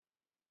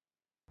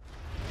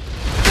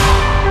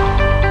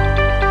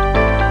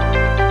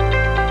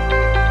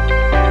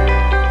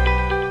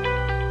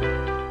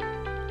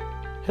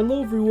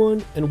Hello,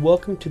 everyone, and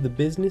welcome to the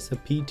Business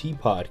of PT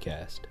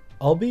podcast.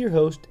 I'll be your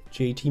host,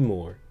 JT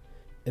Moore.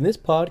 In this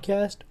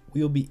podcast,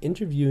 we will be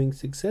interviewing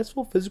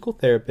successful physical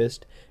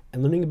therapists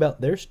and learning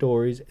about their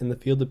stories in the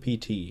field of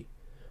PT.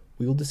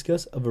 We will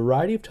discuss a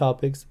variety of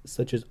topics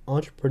such as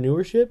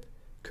entrepreneurship,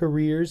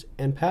 careers,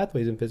 and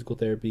pathways in physical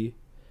therapy,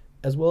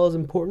 as well as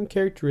important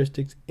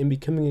characteristics in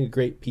becoming a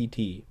great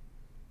PT.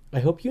 I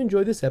hope you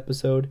enjoyed this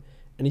episode,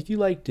 and if you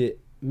liked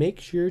it,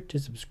 make sure to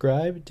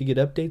subscribe to get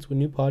updates when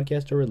new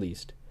podcasts are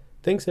released.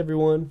 Thanks,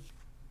 everyone.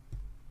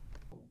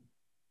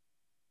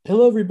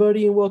 Hello,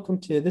 everybody, and welcome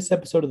to this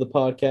episode of the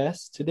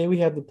podcast. Today, we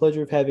have the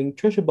pleasure of having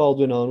Tresha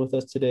Baldwin on with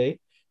us today.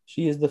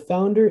 She is the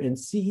founder and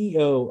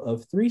CEO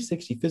of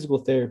 360 Physical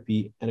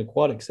Therapy and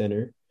Aquatic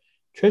Center.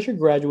 Tresha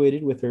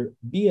graduated with her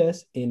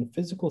BS in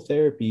Physical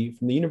Therapy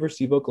from the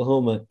University of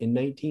Oklahoma in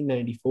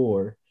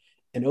 1994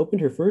 and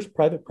opened her first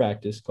private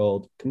practice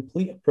called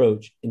Complete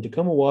Approach in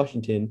Tacoma,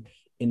 Washington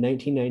in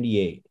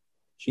 1998.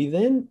 She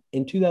then,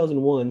 in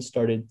 2001,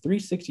 started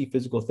 360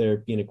 Physical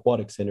Therapy and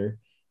Aquatic Center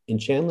in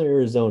Chandler,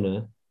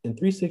 Arizona, and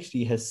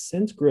 360 has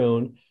since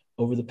grown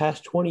over the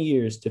past 20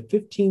 years to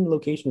 15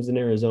 locations in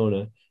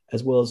Arizona,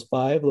 as well as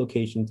 5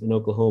 locations in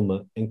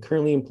Oklahoma, and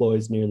currently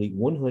employs nearly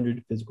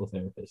 100 physical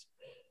therapists.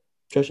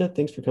 Tresha,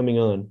 thanks for coming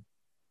on.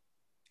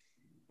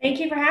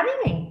 Thank you for having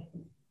me.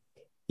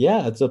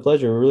 Yeah, it's a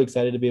pleasure. We're really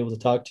excited to be able to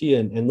talk to you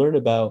and learn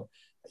about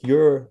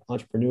your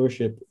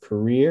entrepreneurship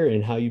career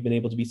and how you've been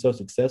able to be so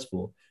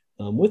successful.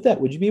 With that,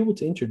 would you be able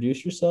to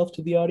introduce yourself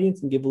to the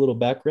audience and give a little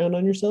background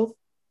on yourself?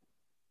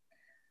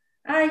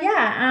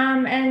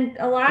 And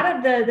a lot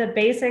of the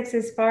basics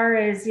as far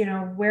as,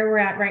 where we're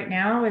at right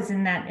now is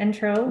in that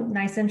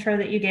nice intro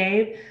that you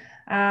gave.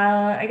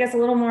 I guess a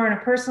little more on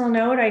a personal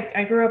note,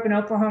 I grew up in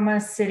Oklahoma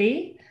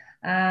City,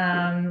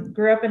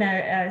 grew up in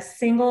a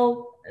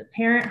single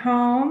parent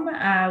home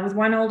with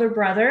one older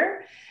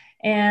brother.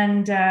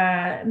 And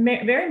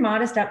very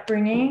modest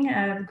upbringing.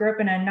 Grew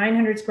up in a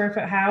 900 square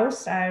foot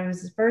house. I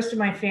was the first of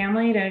my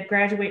family to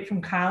graduate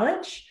from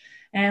college.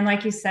 And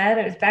like you said,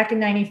 it was back in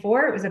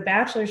 94. It was a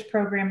bachelor's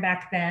program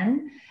back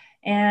then.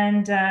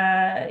 And,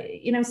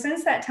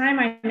 since that time,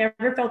 I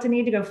never felt a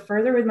need to go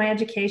further with my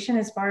education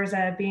as far as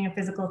being a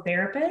physical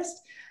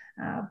therapist.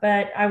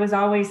 But I was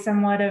always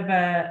somewhat of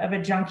a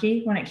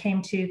junkie when it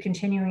came to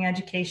continuing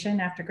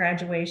education after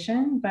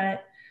graduation.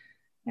 But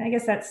I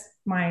guess that's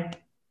my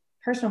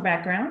personal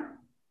background.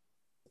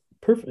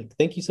 Perfect.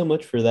 Thank you so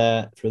much for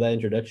that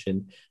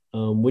introduction.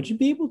 Would you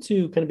be able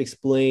to kind of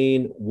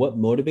explain what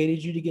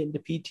motivated you to get into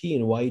PT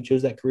and why you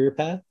chose that career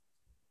path?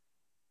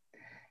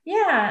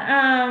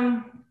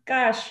 Yeah.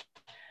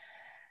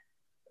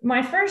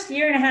 My first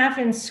year and a half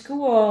in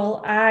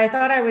school, I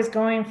thought I was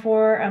going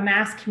for a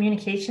mass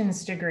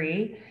communications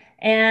degree.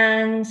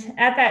 And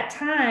at that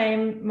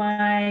time,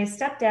 my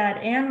stepdad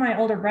and my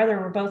older brother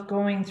were both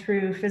going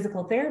through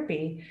physical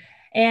therapy.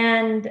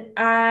 And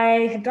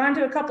I had gone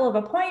to a couple of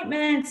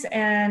appointments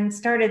and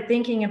started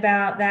thinking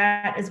about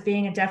that as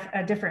being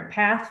a different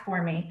path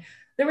for me.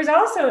 There was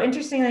also,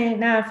 interestingly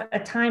enough, a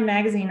Time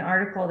magazine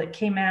article that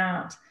came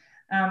out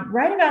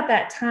right about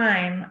that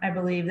time, I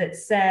believe, that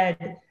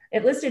said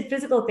it listed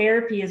physical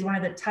therapy as one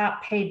of the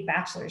top paid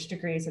bachelor's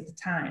degrees at the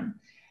time.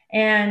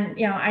 And,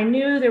 I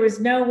knew there was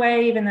no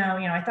way, even though,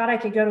 I thought I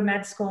could go to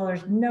med school,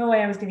 there's no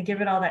way I was going to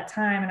give it all that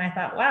time. And I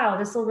thought, wow,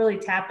 this will really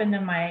tap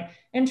into my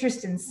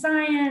interest in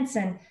science.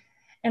 And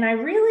I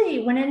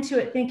really went into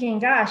it thinking,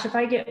 gosh, if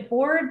I get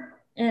bored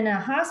in a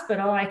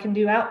hospital, I can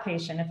do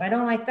outpatient. If I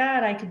don't like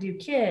that, I could do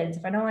kids.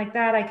 If I don't like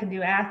that, I can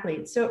do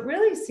athletes. So it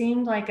really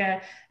seemed like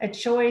a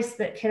choice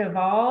that could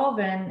evolve.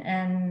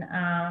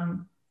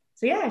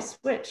 So I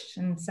switched.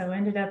 And so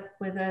ended up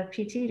with a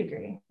PT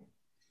degree.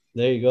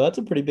 There you go. That's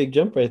a pretty big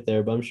jump right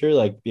there. But I'm sure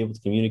be able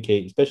to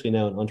communicate, especially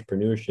now in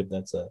entrepreneurship,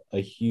 that's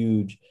a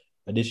huge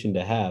addition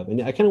to have.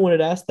 And I kind of wanted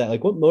to ask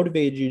that, what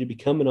motivated you to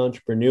become an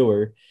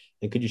entrepreneur?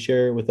 And could you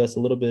share with us a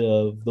little bit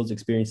of those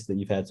experiences that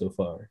you've had so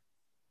far?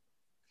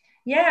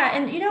 Yeah.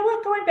 And you know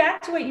what, going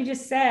back to what you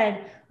just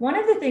said, one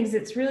of the things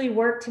that's really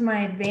worked to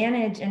my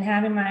advantage in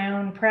having my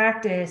own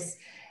practice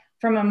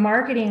from a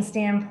marketing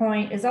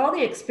standpoint is all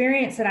the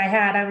experience that I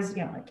had. I was,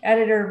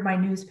 editor of my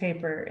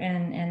newspaper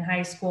in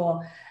high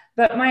school.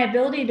 But my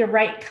ability to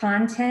write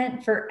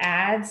content for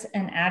ads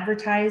and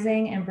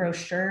advertising and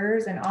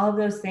brochures and all of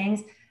those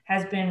things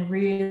has been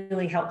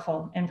really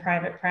helpful in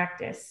private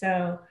practice.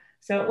 So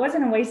it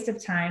wasn't a waste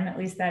of time, at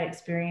least that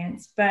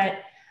experience. But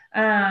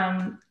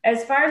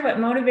as far as what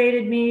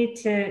motivated me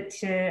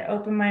to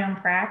open my own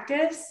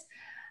practice,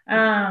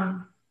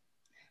 I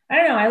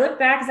don't know. I look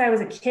back as I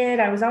was a kid,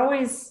 I was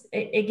always,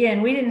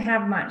 again, we didn't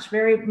have much,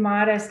 very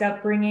modest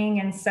upbringing.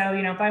 And so,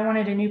 if I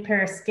wanted a new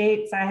pair of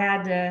skates, I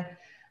had to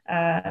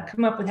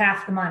come up with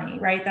half the money,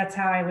 right? That's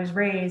how I was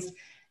raised.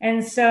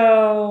 And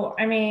so,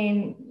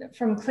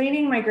 from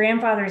cleaning my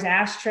grandfather's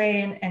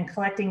ashtray and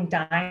collecting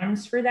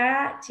dimes for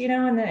that,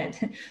 and then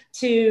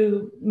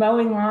to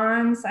mowing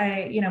lawns,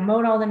 I,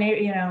 mowed all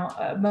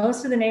the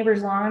most of the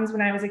neighbors' lawns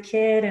when I was a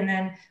kid. And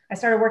then I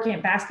started working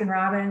at Baskin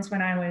Robbins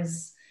when I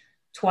was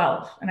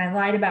 12, and I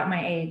lied about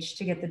my age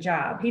to get the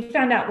job. He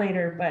found out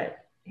later, but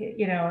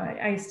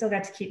I still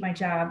got to keep my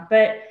job.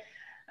 But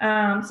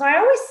so I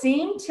always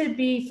seem to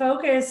be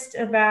focused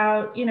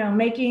about,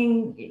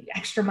 making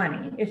extra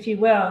money, if you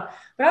will.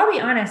 But I'll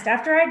be honest,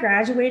 after I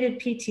graduated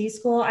PT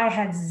school, I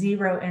had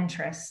zero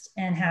interest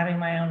in having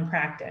my own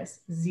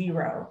practice,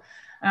 zero.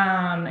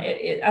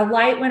 A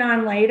light went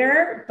on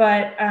later,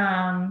 but,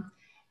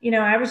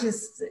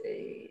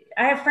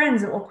 I have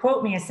friends that will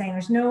quote me as saying,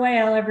 there's no way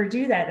I'll ever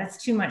do that.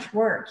 That's too much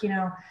work.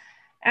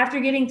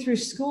 After getting through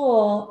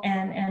school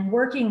and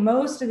working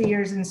most of the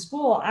years in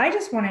school, I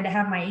just wanted to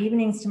have my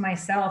evenings to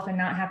myself and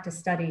not have to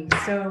study.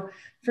 So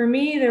for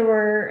me, there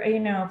were,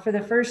 for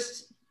the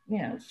first,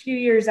 few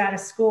years out of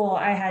school,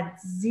 I had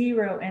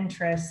zero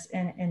interest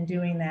in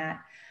doing that.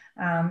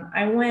 How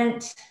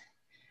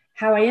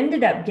I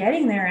ended up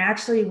getting there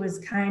actually was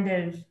kind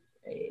of,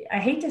 I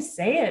hate to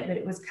say it, but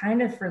it was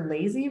kind of for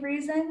lazy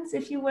reasons,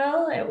 if you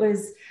will. It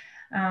was,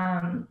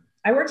 I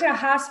worked at a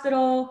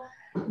hospital.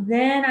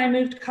 Then I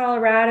moved to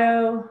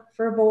Colorado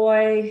for a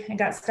boy and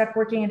got stuck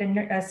working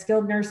at a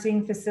skilled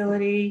nursing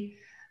facility.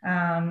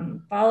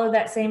 Followed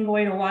that same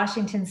boy to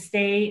Washington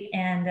State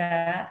and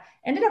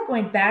ended up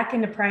going back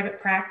into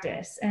private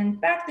practice. And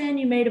back then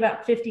you made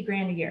about 50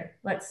 grand a year,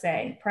 let's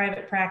say,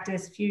 private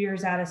practice, a few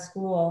years out of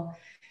school.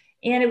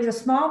 And it was a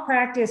small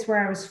practice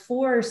where I was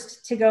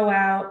forced to go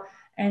out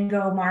and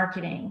go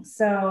marketing.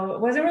 So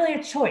it wasn't really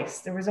a choice.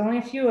 There was only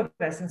a few of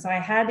us. And so I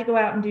had to go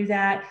out and do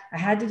that. I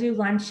had to do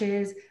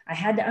lunches. I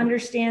had to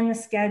understand the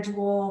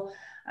schedule.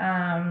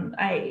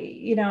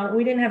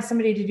 We didn't have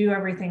somebody to do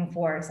everything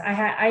for us.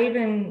 I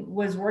even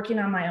was working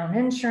on my own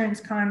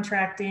insurance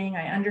contracting.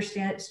 I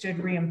understood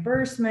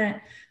reimbursement.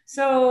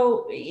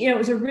 So, it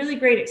was a really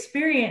great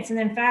experience. And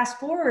then fast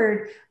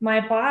forward,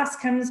 my boss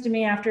comes to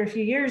me after a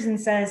few years and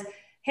says,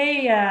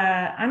 hey,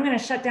 I'm going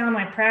to shut down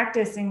my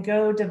practice and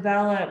go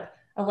develop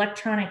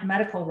electronic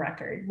medical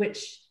record,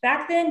 which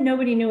back then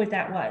nobody knew what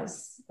that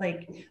was.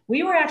 Like,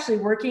 we were actually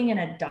working in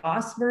a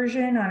DOS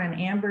version on an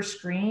amber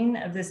screen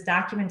of this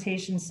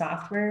documentation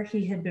software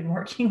he had been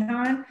working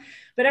on,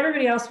 but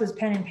everybody else was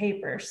pen and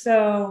paper.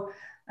 So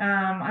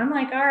I'm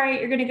like, all right,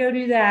 you're going to go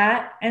do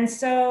that. And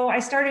so I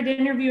started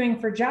interviewing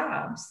for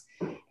jobs,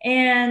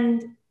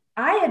 and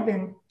I had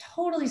been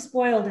totally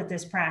spoiled at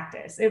this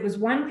practice. It was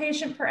one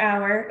patient per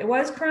hour. It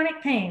was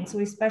chronic pain. So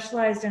we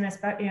specialized in it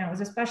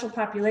was a special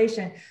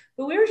population,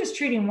 but we were just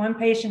treating one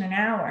patient an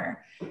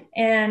hour.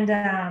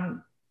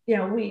 And,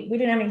 we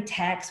didn't have any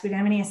techs. We didn't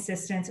have any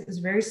assistants. It was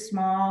very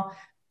small.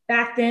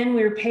 Back then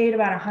we were paid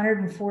about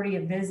 140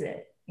 a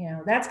visit.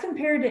 That's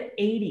compared to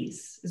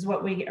 80s is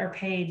what we are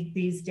paid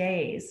these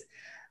days.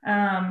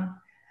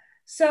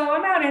 So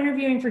I'm out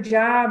interviewing for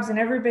jobs, and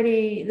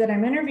everybody that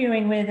I'm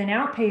interviewing with an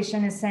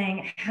outpatient is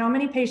saying, how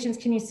many patients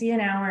can you see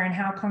an hour, and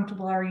how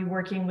comfortable are you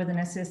working with an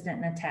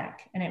assistant and a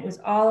tech? And it was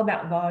all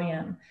about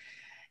volume.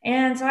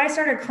 And so I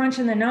started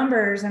crunching the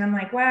numbers, and I'm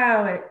like,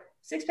 wow, at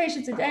 6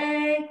 patients a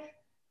day,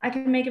 I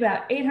can make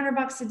about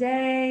 $800 a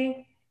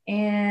day.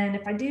 And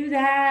if I do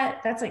that,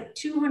 that's like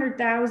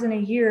 200,000 a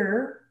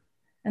year.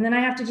 And then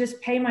I have to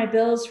just pay my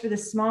bills for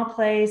this small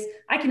place.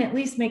 I can at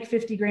least make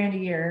 50 grand a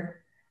year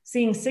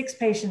seeing 6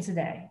 patients a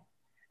day.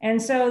 And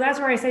so that's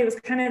where I say it was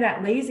kind of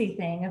that lazy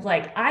thing of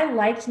like, I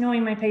liked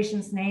knowing my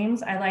patients'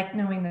 names. I liked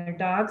knowing their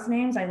dogs'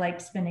 names. I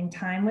liked spending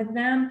time with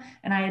them.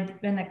 And I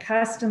had been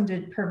accustomed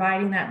to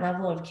providing that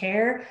level of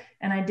care,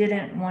 and I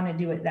didn't want to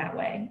do it that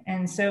way.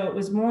 And so it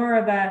was more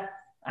of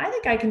I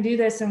think I can do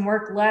this and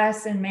work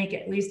less and make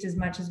at least as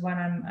much as what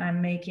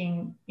I'm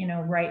making,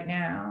 right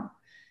now.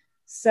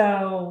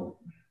 So,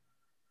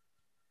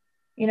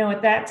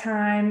 at that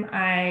time,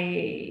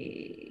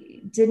 I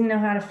didn't know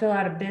how to fill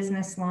out a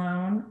business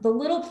loan. The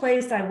little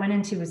place I went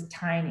into was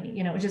tiny.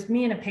 It was just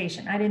me and a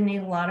patient. I didn't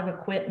need a lot of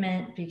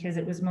equipment because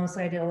it was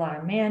mostly, I did a lot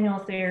of manual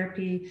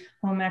therapy,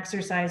 home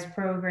exercise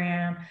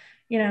program,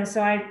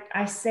 so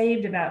I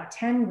saved about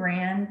 10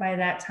 grand by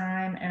that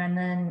time. And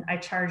then I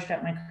charged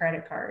up my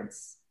credit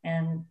cards,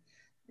 and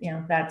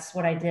that's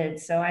what I did.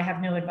 So I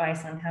have no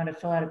advice on how to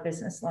fill out a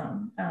business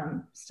loan,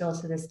 still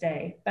to this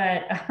day.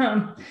 But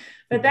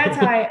that's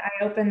how I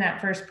opened that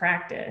first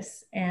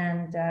practice,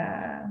 and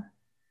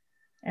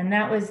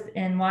that was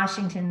in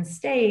Washington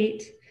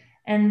State.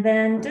 And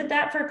then did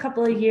that for a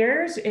couple of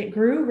years. It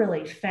grew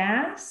really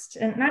fast,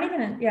 and not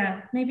even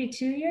maybe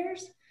 2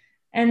 years.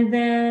 And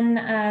then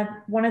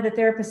one of the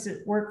therapists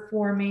that worked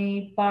for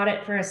me bought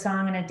it for a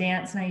song and a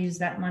dance, and I used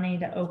that money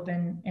to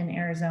open in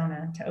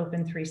Arizona, to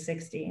open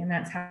 360. And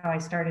that's how I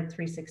started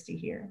 360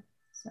 here.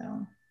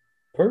 So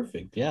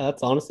Perfect. Yeah,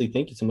 that's honestly,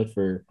 thank you so much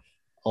for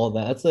all of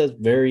that. That's a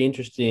very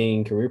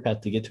interesting career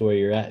path to get to where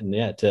you're at. And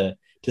yeah, to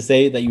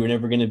say that you were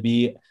never going to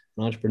be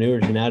an entrepreneur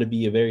to now to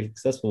be a very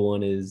successful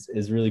one is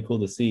really cool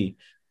to see.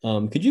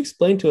 Could you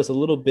explain to us a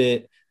little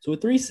bit? So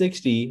with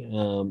 360, a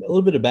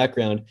little bit of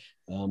background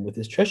with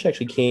this. Tresha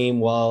actually came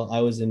while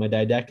I was in my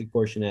didactic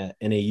portion at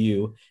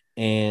NAU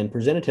and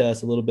presented to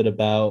us a little bit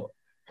about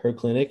her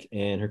clinic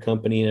and her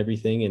company and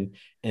everything,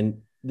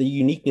 and the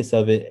uniqueness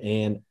of it.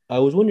 And I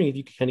was wondering if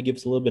you could kind of give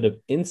us a little bit of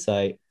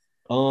insight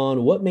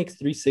on what makes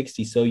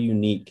 360 so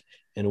unique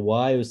and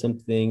why it was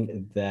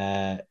something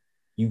that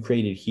you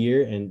created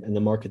here and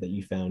the market that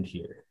you found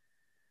here.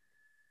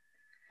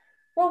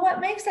 Well,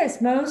 what makes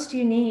us most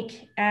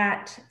unique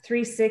at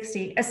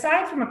 360,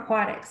 aside from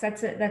aquatics,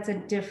 that's a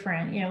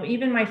different,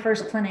 even my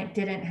first clinic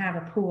didn't have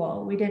a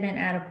pool. We didn't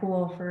add a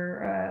pool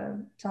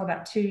for till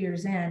about 2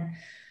 years in.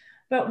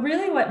 But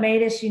really what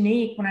made us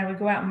unique when I would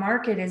go out and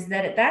market is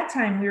that at that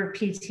time we were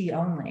PT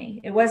only.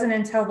 It wasn't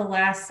until the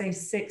last, say,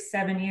 6,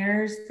 7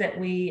 years that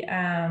we,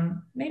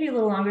 maybe a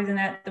little longer than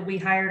that we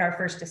hired our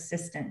first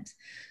assistant.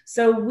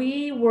 So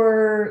we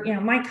were,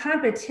 my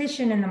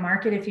competition in the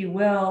market, if you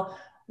will,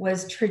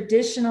 was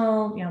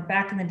traditional,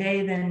 back in the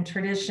day, then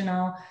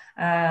traditional,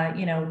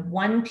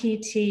 one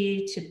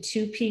PT to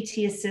two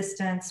PT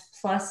assistants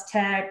plus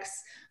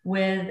techs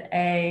with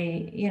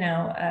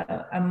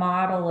a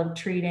model of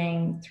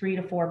treating 3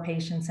 to 4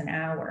 patients an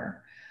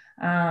hour,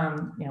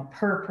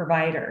 per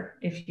provider,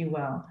 if you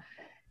will.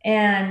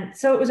 And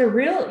so it was a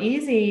real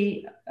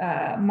easy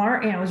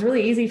it was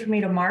really easy for me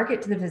to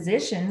market to the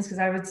physicians because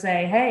I would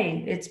say,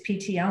 hey, it's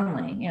PT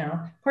only.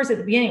 Of course, at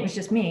the beginning it was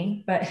just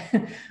me, but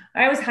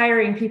I was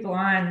hiring people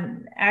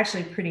on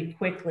actually pretty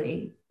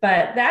quickly.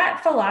 But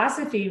that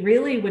philosophy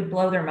really would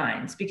blow their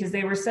minds because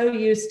they were so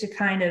used to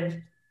kind of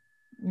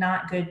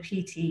not good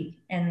PT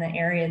in the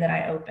area that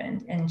I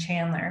opened in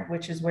Chandler,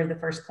 which is where the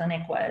first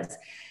clinic was.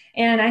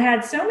 And I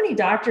had so many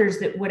doctors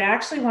that would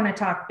actually want to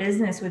talk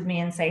business with me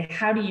and say,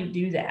 how do you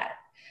do that?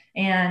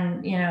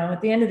 And,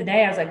 at the end of the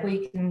day, I was like, well,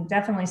 you can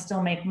definitely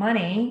still make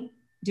money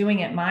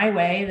doing it my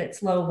way.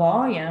 That's low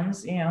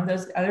volumes.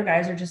 Those other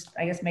guys are just,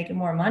 I guess, making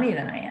more money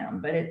than I am,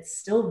 but it's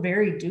still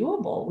very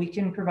doable. We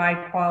can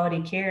provide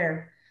quality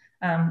care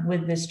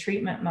with this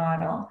treatment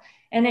model.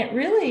 And that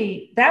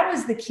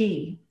was the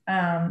key.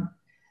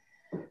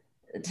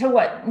 To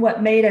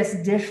what made us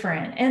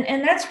different.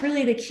 And that's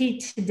really the key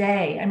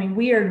today. I mean,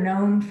 we are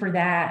known for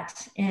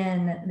that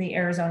in the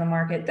Arizona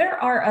market.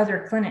 There are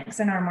other clinics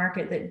in our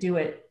market that do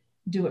it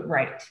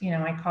right,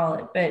 I call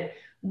it. But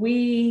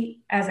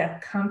we as a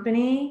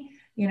company,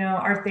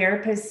 our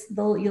therapists,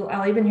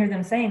 I'll even hear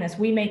them saying this,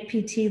 we make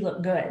PT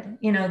look good.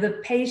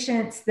 The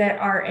patients that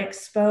are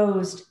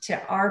exposed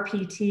to our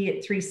PT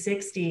at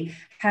 360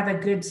 have a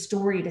good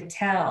story to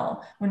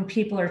tell when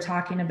people are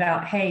talking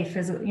about, hey,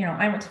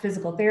 I went to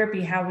physical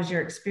therapy. How was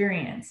your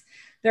experience?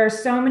 There are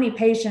so many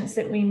patients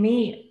that we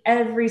meet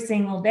every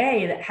single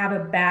day that have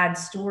a bad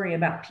story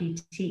about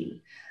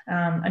PT,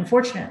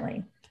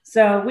 unfortunately.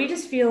 So we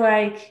just feel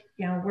like,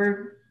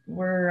 we're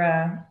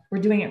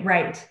doing it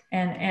right.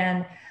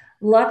 And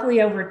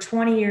luckily over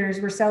 20 years,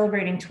 we're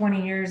celebrating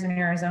 20 years in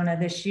Arizona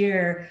this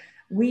year.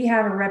 We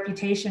have a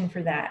reputation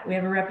for that. We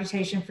have a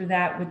reputation for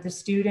that with the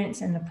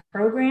students and the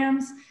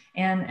programs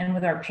and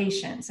with our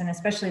patients, and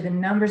especially the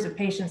numbers of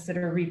patients that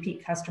are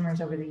repeat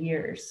customers over the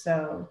years.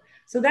 So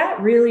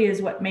that really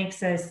is what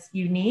makes us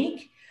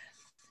unique.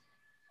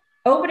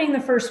 Opening the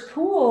first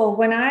pool,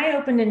 when I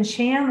opened in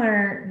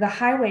Chandler, the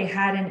highway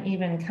hadn't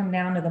even come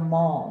down to the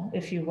mall,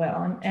 if you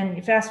will.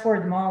 And fast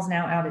forward, the mall's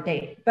now out of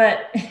date.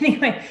 But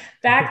anyway,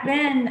 back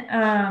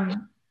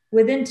then,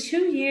 within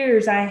 2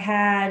 years, I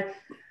had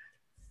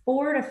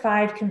 4 to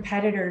 5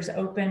 competitors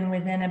open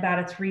within about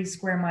a 3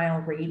 square mile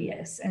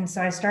radius. And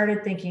so I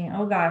started thinking,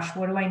 oh gosh,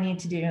 what do I need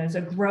to do? It was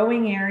a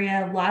growing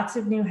area, lots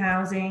of new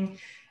housing.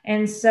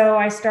 And so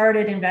I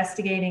started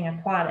investigating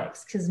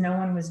aquatics because no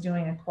one was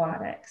doing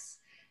aquatics.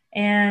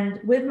 And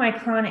with my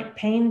chronic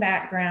pain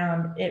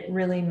background, it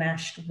really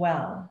meshed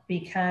well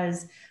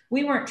because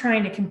we weren't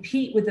trying to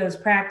compete with those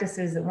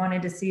practices that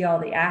wanted to see all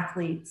the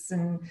athletes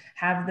and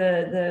have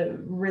the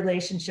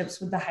relationships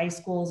with the high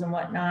schools and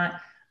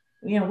whatnot.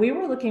 We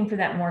were looking for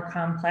that more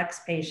complex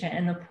patient,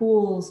 and the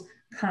pools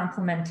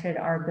complemented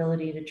our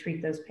ability to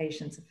treat those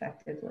patients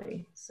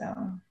effectively.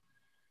 So.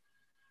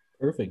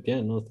 Perfect.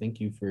 Yeah, no, thank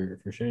you for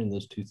sharing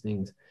those two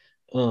things.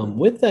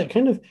 With that,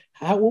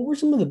 what were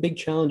some of the big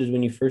challenges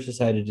when you first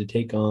decided to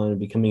take on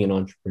becoming an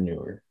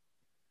entrepreneur?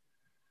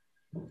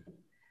 Well,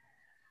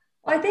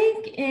 I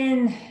think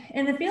in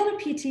the field of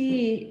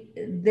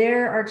PT,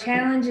 there are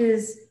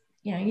challenges.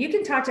 You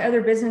can talk to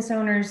other business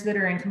owners that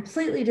are in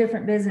completely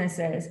different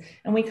businesses,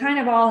 and we kind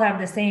of all have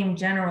the same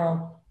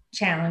general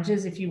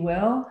challenges, if you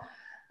will,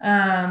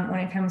 when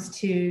it comes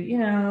to,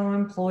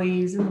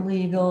 employees and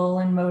legal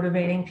and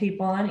motivating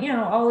people and,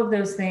 all of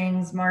those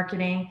things,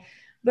 marketing.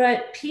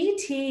 But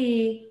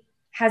PT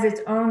has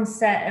its own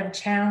set of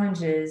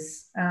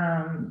challenges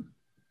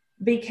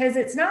because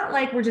it's not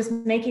like we're just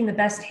making the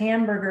best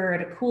hamburger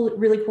at a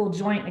really cool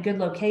joint in a good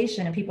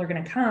location and people are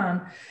going to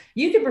come.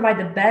 You can provide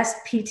the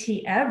best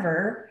PT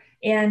ever.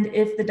 And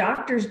if the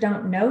doctors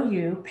don't know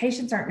you,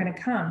 patients aren't going to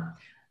come.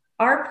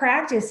 Our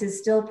practice is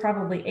still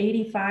probably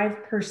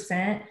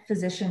 85%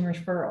 physician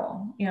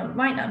referral. It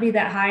might not be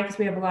that high because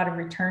we have a lot of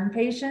return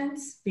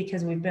patients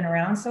because we've been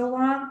around so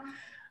long,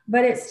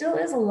 but it still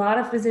is a lot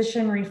of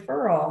physician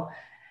referral.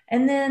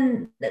 And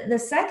then the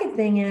second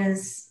thing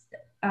is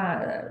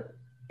our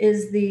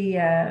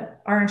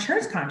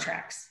insurance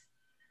contracts.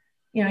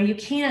 You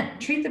can't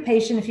treat the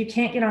patient if you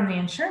can't get on the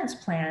insurance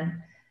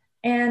plan.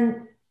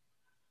 And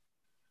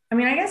I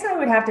mean, I guess I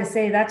would have to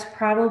say that's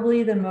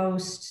probably the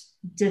most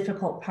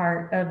difficult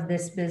part of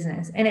this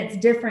business. And it's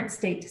different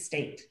state to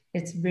state.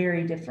 It's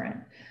very different.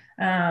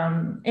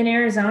 In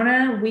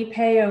Arizona, we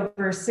pay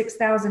over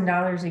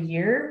 $6,000 a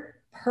year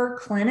per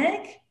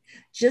clinic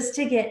just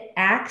to get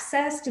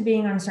access to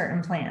being on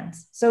certain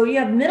plans. So you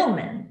have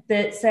middlemen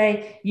that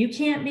say you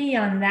can't be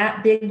on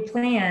that big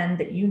plan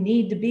that you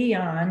need to be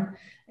on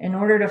in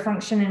order to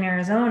function in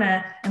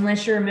Arizona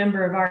unless you're a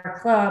member of our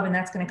club, and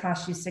that's going to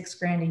cost you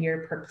 $6,000 a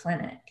year per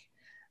clinic.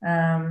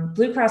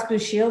 Blue Cross Blue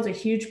Shield's a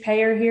huge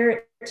payer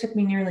here. It took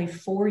me nearly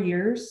 4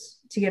 years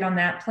to get on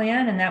that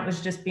plan, and that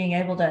was just being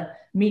able to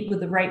meet with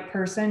the right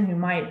person who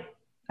might,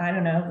 I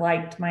don't know,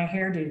 liked my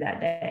hairdo that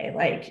day.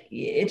 Like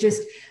it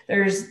just,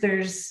 there's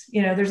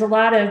a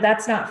lot of,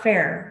 that's not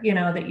fair,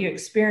 that you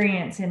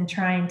experience in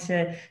trying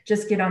to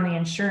just get on the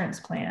insurance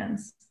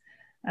plans.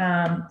 So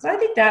I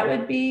think that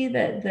would be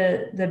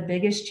the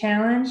biggest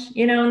challenge,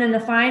 and then the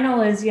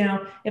final is,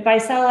 if I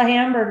sell a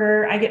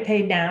hamburger, I get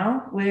paid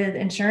now. With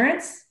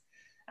insurance,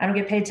 I don't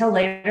get paid till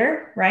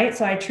later, right?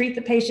 So I treat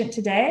the patient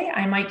today,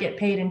 I might get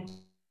paid in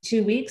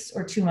 2 weeks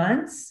or 2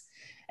 months.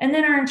 And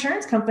then our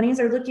insurance companies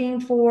are looking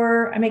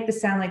for, I make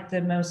this sound like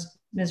the most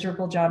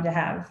miserable job to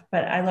have,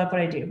 but I love what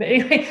I do. But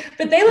anyway,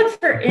 but they look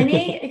for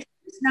any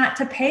excuse not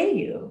to pay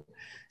you.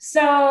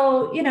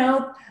 So,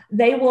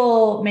 they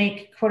will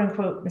make quote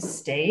unquote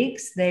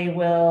mistakes. They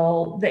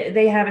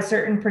have a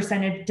certain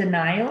percentage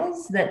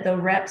denials that the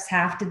reps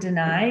have to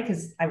deny,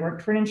 because I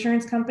worked for an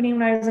insurance company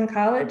when I was in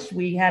college.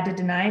 We had to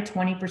deny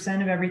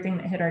 20% of everything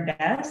that hit our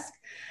desk.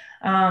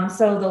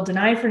 So they'll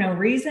deny for no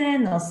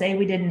reason. They'll say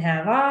we didn't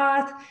have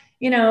auth.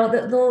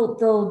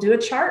 They'll do a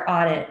chart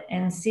audit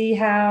and see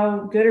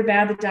how good or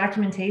bad the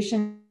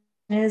documentation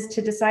is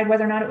to decide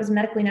whether or not it was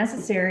medically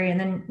necessary, and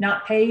then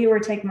not pay you or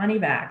take money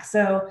back.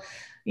 So,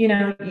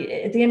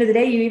 at the end of the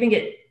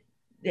day,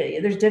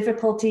 there's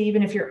difficulty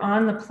even if you're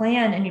on the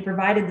plan and you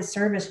provided the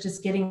service,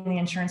 just getting the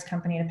insurance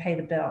company to pay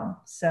the bill.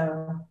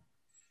 So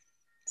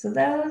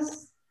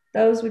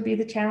those would be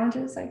the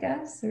challenges, I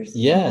guess.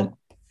 Yeah.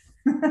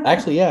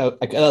 Actually, yeah,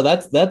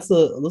 those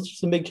are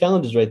some big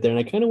challenges right there, and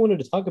I kind of wanted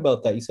to talk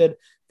about that. You said,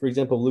 for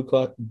example,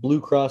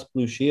 Blue Cross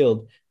Blue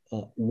Shield.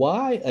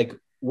 Why? Like,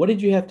 what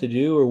did you have to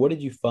do, or what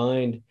did you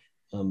find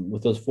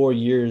with those 4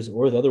 years,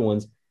 or the other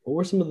ones? What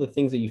were some of the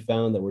things that you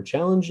found that were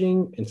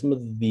challenging, and some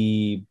of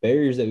the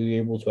barriers that you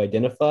were able to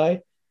identify?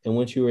 And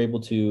once you were able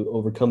to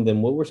overcome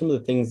them, what were some of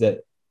the things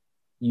that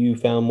you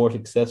found more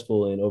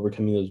successful in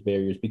overcoming those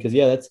barriers? Because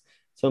yeah, that's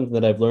something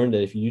that I've learned,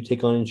 that if you do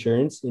take on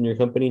insurance in your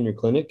company, in your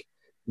clinic,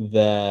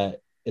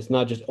 that it's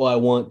not just, I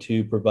want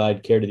to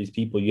provide care to these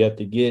people. You have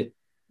to get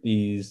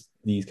these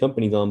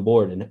companies on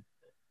board. And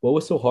what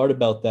was so hard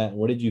about that, and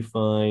what did you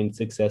find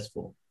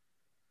successful?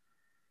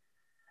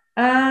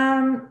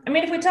 I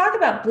mean, if we talk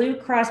about Blue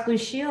Cross Blue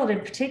Shield in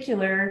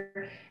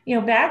particular,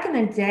 back in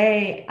the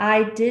day,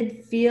 I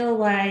did feel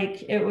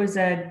like it was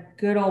a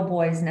good old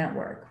boys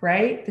network,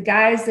 right? The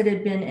guys that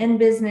had been in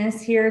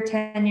business here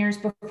 10 years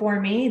before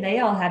me, they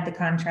all had the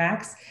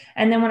contracts.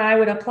 And then when I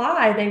would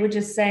apply, they would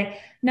just say,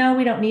 no,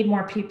 we don't need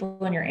more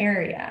people in your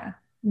area.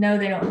 No,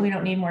 we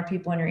don't need more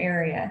people in your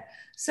area.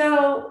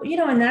 So,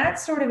 in that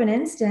sort of an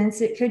instance,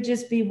 it could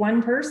just be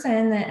one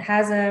person that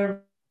has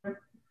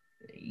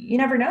you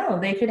never know.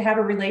 They could have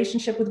a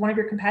relationship with one of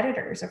your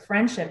competitors, a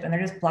friendship, and they're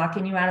just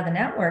blocking you out of the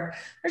network.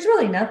 There's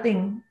really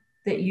nothing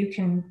that you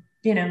can,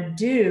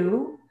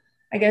 do.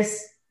 I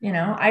guess,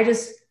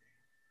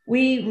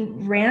 we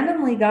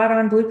randomly got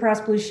on Blue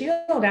Cross Blue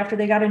Shield after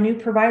they got a new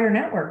provider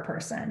network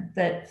person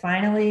that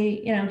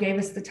finally, gave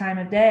us the time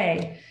of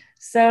day.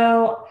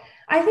 So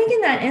I think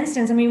in that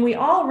instance, I mean, we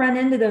all run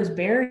into those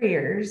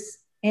barriers,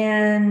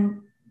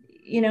 and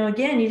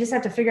again, you just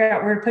have to figure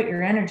out where to put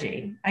your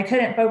energy. I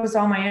couldn't focus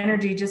all my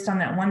energy just on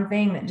that one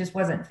thing that just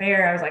wasn't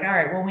fair. I was like, all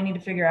right, well, we need to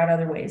figure out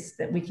other ways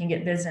that we can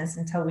get business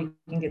until we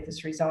can get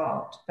this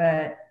resolved.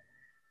 But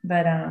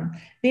the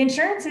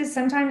insurance is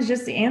sometimes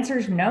just the answer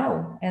is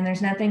no, and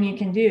there's nothing you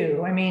can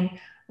do. I mean,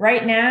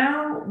 right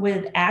now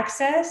with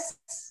Access,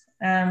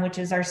 which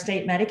is our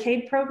state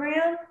Medicaid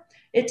program,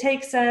 it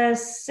takes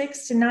us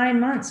 6 to 9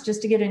 months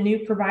just to get a new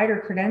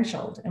provider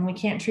credentialed, and we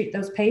can't treat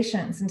those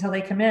patients until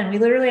they come in. We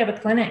literally have a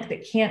clinic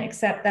that can't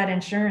accept that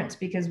insurance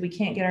because we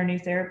can't get our new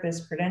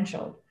therapist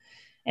credentialed.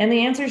 And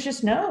the answer is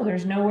just no,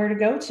 there's nowhere to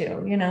go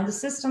to. The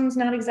system's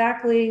not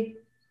exactly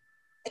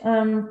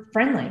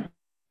friendly,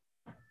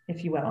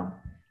 if you will.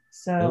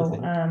 So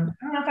I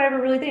don't know if I ever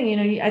really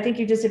think, I think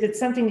if it's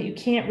something that you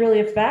can't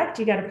really affect,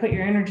 you got to put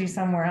your energy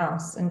somewhere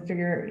else and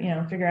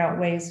figure out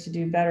ways to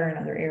do better in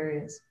other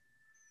areas.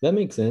 That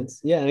makes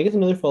sense. Yeah. And I guess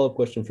another follow-up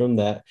question from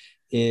that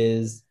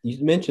is,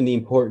 you mentioned the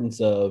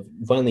importance of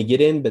finally get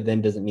in, but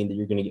then doesn't mean that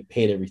you're going to get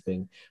paid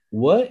everything.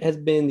 What has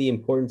been the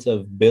importance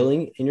of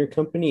billing in your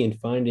company, and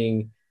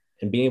finding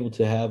and being able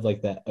to have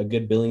like that, a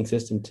good billing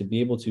system to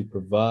be able to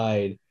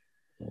provide,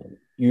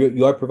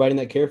 you are providing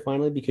that care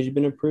finally because you've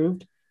been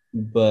approved,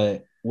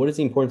 but what is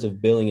the importance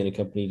of billing in a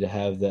company to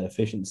have that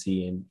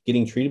efficiency and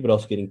getting treated, but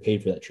also getting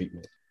paid for that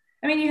treatment?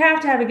 I mean, you have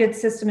to have a good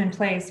system in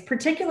place,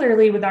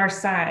 particularly with our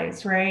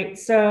size, right?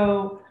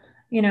 So,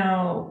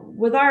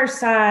 with our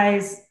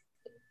size,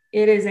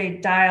 it is a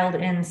dialed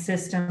in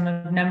system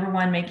of number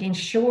one, making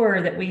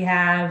sure that we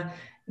have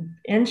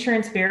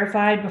insurance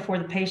verified before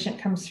the patient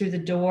comes through the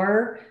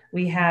door.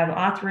 We have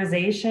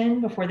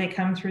authorization before they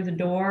come through the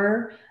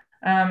door.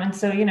 And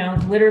so,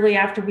 literally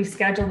after we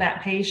schedule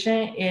that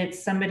patient,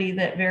 it's somebody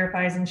that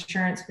verifies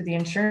insurance with the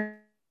insurance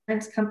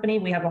company.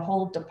 We have a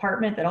whole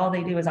department that all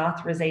they do is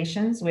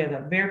authorizations. We have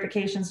a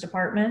verifications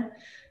department,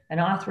 an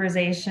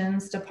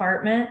authorizations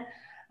department.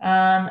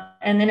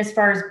 And then as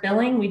far as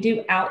billing, we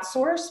do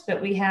outsource,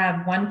 but we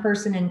have one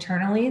person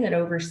internally that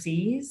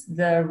oversees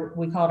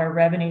we call it our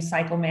revenue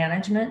cycle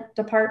management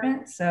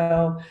department.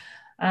 So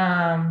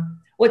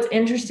what's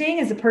interesting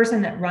is the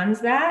person that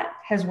runs that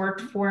has worked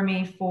for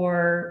me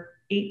for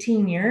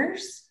 18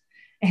 years.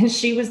 And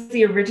she was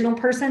the original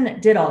person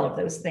that did all of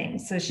those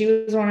things. So she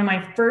was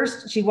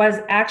she was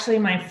actually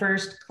my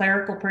first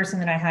clerical person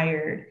that I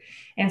hired.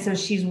 And so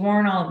she's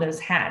worn all of those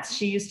hats.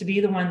 She used to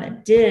be the one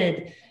that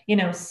did,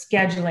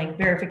 scheduling,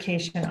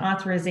 verification,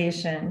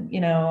 authorization,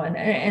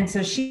 and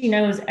so she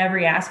knows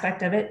every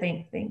aspect of it.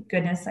 Thank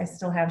goodness I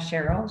still have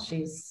Cheryl.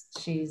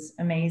 She's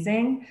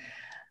amazing.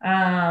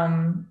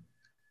 But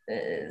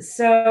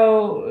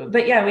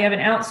yeah, we have an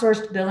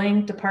outsourced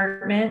billing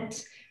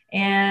department,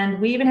 and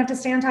we even have to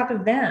stay on top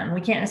of them. We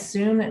can't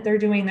assume that they're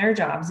doing their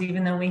jobs,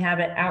 even though we have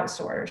it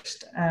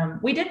outsourced.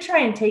 We did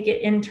try and take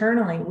it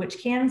internally, which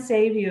can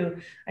save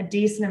you a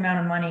decent amount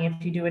of money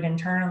if you do it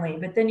internally,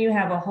 but then you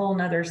have a whole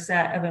nother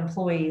set of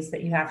employees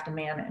that you have to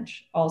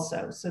manage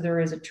also. So there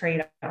is a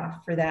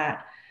trade-off for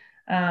that.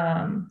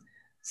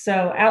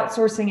 So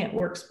outsourcing it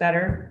works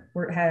better,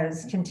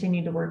 has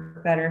continued to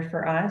work better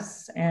for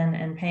us,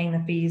 and paying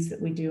the fees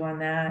that we do on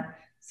that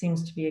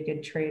seems to be a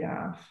good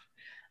trade-off.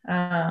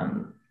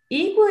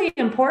 Equally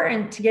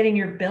important to getting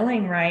your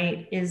billing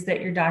right is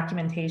that your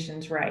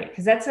documentation's right,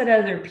 because that's that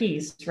other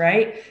piece,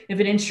 right? If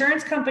an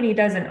insurance company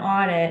does an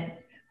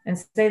audit and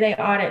say they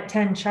audit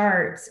 10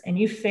 charts and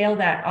you fail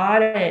that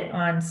audit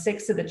on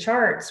 6 of the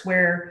charts,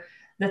 where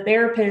the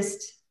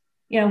therapist,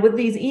 with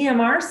these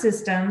EMR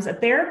systems, a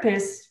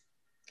therapist,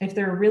 if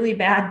they're a really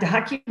bad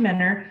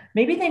documenter,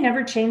 maybe they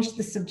never changed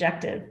the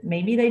subjective.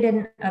 Maybe they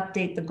didn't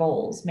update the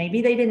goals.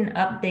 Maybe they didn't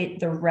update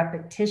the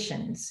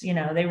repetitions.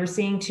 They were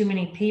seeing too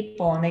many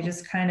people and they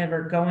just kind of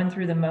are going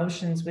through the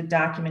motions with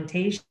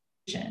documentation.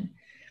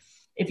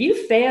 If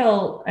you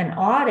fail an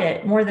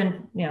audit more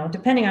than,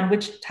 depending on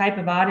which type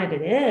of audit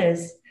it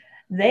is,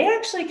 they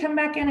actually come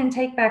back in and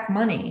take back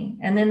money.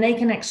 And then they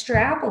can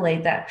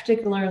extrapolate that,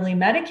 particularly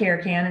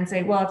Medicare can, and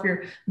say, well, if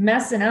you're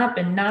messing up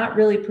and not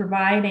really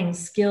providing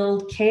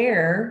skilled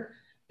care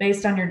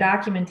based on your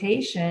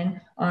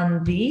documentation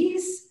on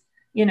these,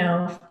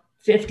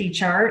 50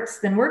 charts,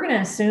 then we're going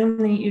to assume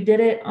that you did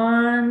it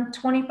on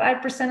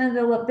 25% of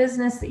the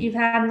business that you've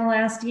had in the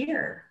last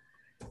year.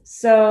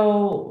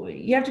 So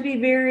you have to be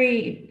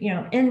very,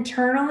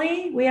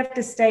 internally, we have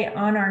to stay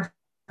on our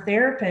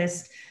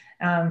therapist.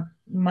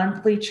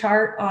 Monthly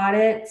chart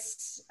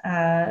audits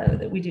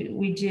that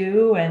we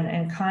do,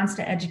 and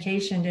constant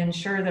education to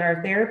ensure that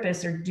our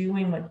therapists are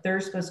doing what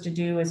they're supposed to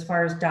do as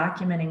far as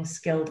documenting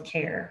skilled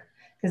care,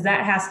 because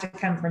that has to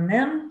come from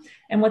them,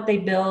 and what they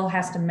bill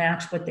has to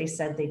match what they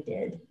said they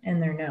did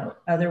in their note.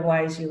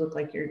 Otherwise, you look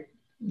like you're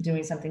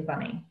doing something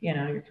funny,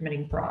 you're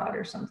committing fraud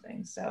or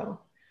something. So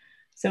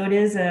it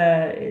is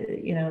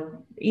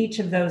each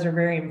of those are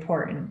very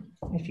important,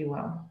 if you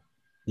will.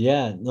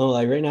 Yeah, no,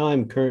 like right now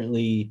I'm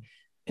currently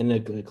in a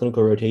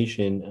clinical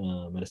rotation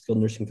at a skilled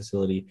nursing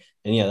facility.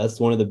 And yeah, that's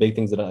one of the big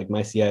things that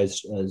my CI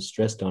is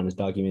stressed on is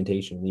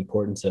documentation, the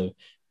importance of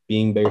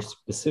being very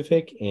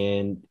specific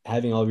and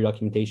having all of your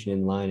documentation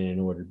in line and in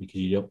order,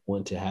 because you don't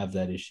want to have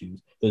those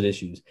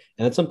issues.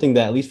 And that's something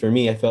that, at least for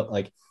me, I felt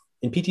like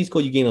in PT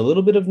school, you gain a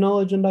little bit of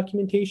knowledge on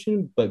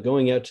documentation, but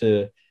going out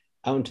into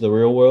the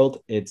real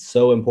world, it's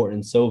so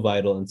important, so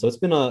vital. And so it's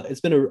been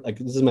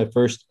this is my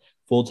first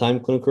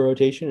full-time clinical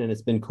rotation, and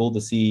it's been cool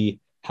to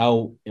see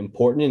how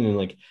important,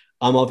 and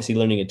I'm obviously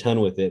learning a ton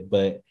with it,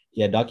 but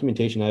yeah,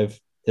 documentation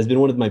has been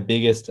one of my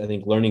biggest, I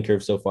think, learning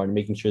curves so far, and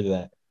making sure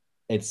that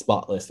it's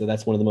spotless. So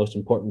that's one of the most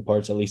important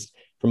parts, at least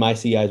for my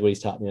CI, is what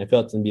he's taught me. I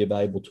felt it's going to be a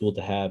valuable tool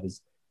to have.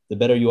 Is the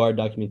better you are at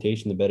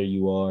documentation, the better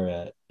you are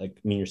at,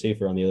 you're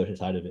safer on the other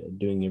side of it,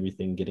 doing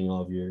everything, getting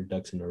all of your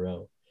ducks in a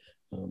row.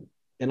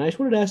 And I just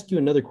wanted to ask you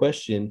another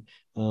question.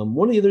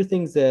 One of the other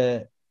things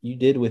that you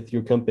did with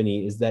your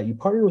company is that you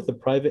partnered with a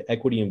private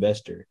equity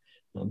investor.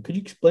 Could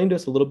you explain to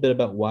us a little bit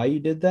about why you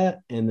did that,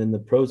 and then the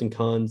pros and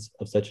cons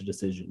of such a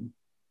decision?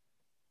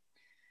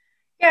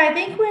 Yeah, I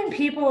think when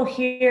people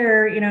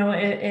hear,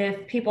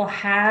 if people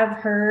have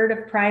heard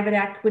of private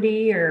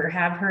equity or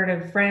have heard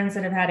of friends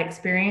that have had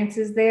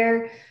experiences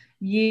there,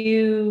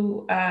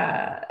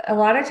 a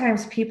lot of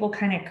times people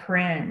kind of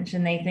cringe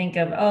and they think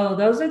of, oh,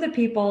 those are the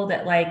people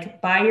that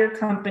like buy your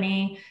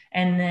company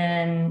and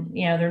then,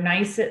 they're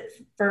nice at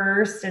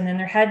first and then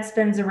their head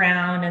spins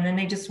around and then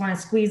they just want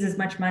to squeeze as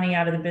much money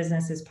out of the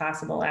business as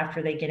possible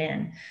after they get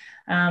in.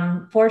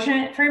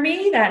 Fortunate for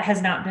me, that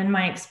has not been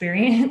my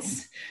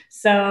experience.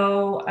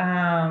 So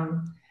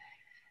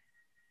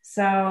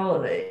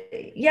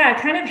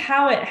yeah, kind of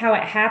how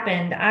it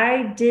happened.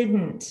 I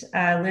didn't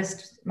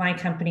list my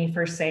company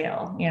for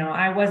sale.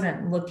 I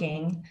wasn't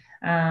looking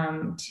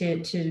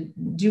to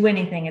do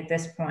anything at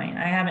this point.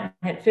 I haven't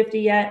hit 50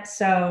 yet,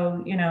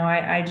 so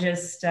I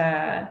just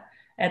at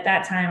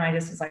that time I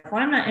just was like,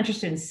 well, I'm not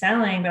interested in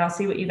selling, but I'll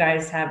see what you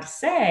guys have to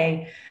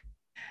say.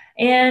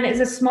 And it's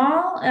a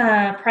small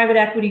private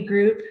equity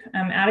group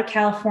out of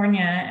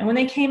California. And when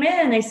they came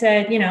in, they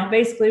said,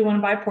 basically, we want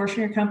to buy a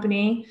portion of your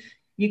company.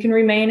 You can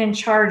remain in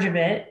charge of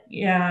it.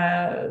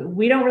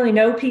 We don't really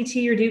know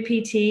PT or do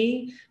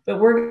PT, but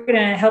we're going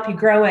to help you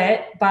grow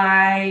it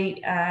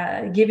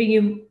by giving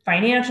you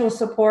financial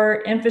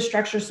support,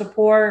 infrastructure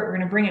support. We're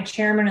going to bring a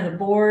chairman of the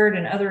board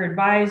and other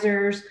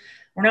advisors.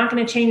 We're not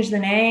going to change the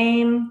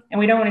name, and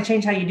we don't want to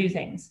change how you do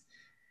things.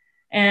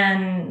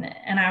 And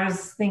I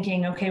was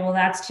thinking, okay, well,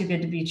 that's too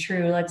good to be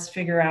true. Let's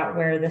figure out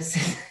where this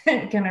is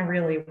going to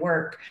really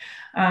work.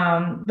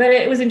 But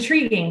it was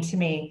intriguing to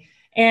me.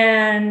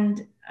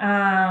 And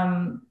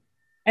I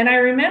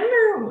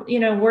remember,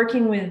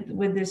 working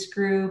with this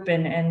group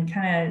and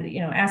kind of,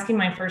 asking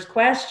my first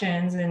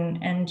questions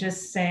and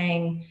just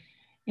saying,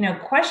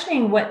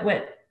 questioning what,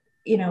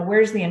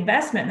 where's the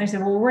investment? And they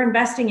said, well, we're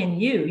investing in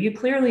you. You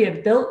clearly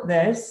have built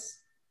this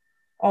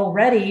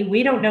already.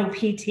 We don't know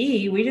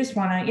PT. We just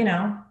want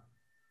to,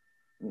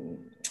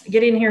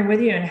 get in here with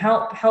you and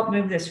help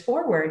move this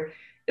forward.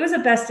 It was the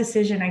best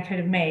decision I could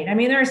have made. I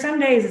mean, there are some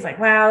days it's like,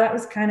 wow, that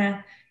was kind of,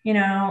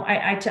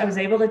 I was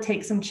able to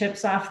take some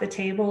chips off the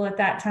table at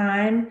that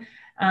time,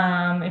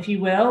 if you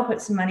will,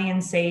 put some money in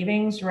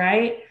savings,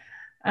 right?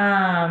 So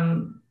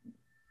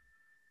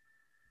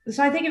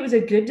I think it was a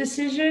good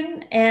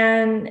decision.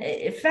 And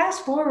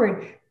fast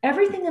forward,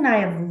 everything that I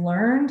have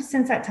learned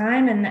since that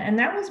time, and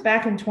that was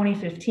back in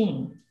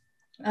 2015.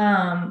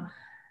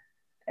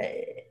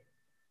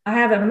 I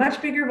have a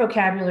much bigger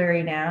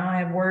vocabulary now. I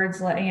have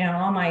words like,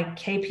 all my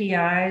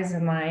KPIs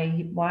and my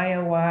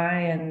YOY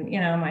and,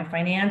 my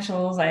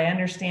financials. I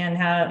understand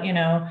how,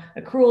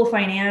 accrual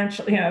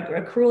financial,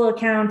 accrual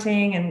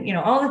accounting and,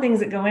 all the things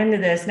that go into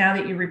this now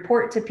that you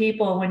report to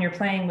people when you're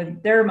playing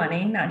with their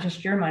money, not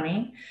just your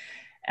money.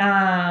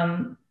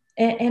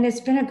 And it's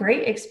been a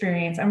great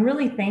experience. I'm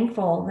really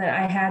thankful that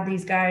I had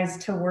these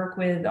guys to work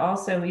with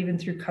also, even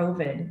through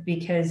COVID,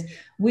 because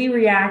we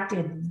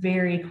reacted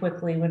very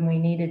quickly when we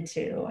needed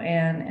to.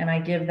 And I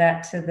give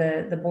that to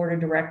the board of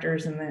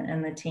directors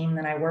and the team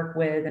that I work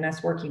with, and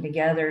us working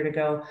together to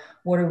go,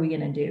 what are we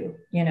going to do?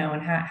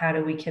 And how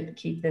do we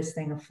keep this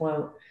thing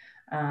afloat?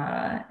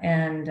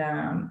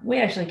 We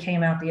actually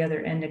came out the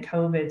other end of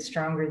COVID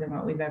stronger than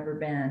what we've ever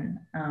been.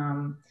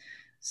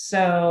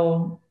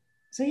 So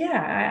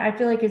yeah, I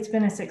feel like it's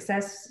been a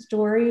success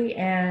story,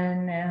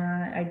 and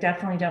I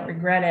definitely don't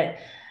regret it.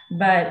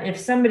 But if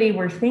somebody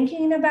were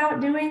thinking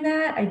about doing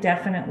that, I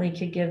definitely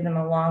could give them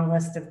a long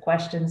list of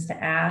questions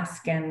to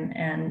ask and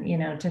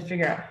to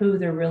figure out who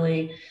they're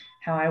really,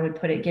 how I would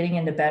put it, getting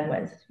into bed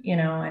with,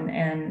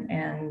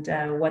 and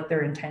what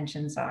their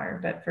intentions are.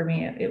 But for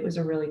me, it was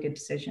a really good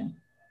decision.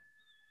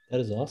 That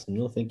is awesome.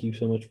 No, thank you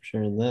so much for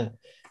sharing that.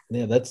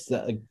 Yeah, that's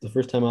like the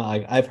first time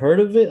I've heard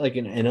of it, like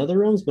in other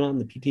realms, but not in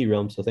the PT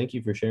realm. So thank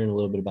you for sharing a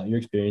little bit about your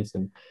experience,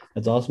 and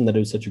that's awesome that it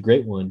was such a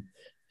great one.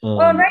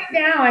 Well, right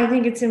now, I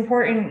think it's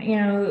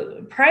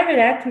important, private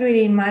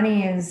equity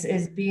money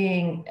is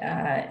being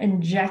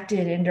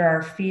injected into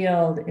our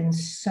field in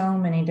so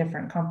many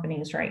different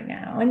companies right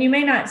now. And you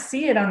may not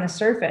see it on the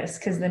surface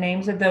because the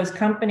names of those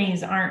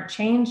companies aren't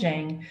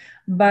changing,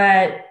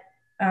 but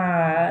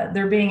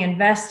they're being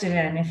invested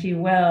in, if you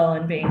will,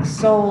 and being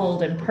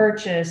sold and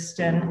purchased.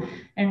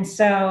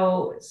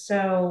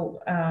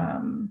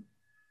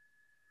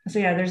 So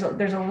yeah,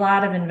 there's a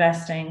lot of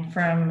investing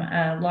from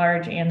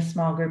large and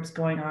small groups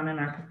going on in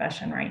our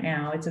profession right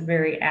now. It's a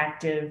very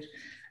active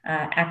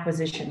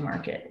acquisition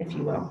market, if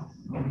you will.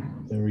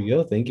 There we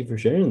go. Thank you for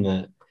sharing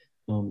that.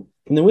 And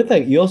then with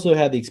that, you also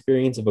had the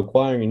experience of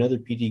acquiring another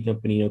PT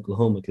company in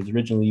Oklahoma, because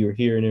originally you were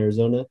here in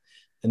Arizona,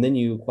 and then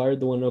you acquired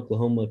the one in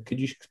Oklahoma. Could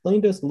you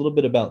explain to us a little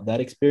bit about that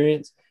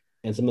experience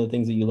and some of the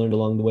things that you learned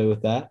along the way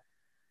with that?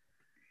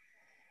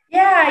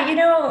 Yeah,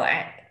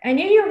 I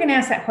knew you were going to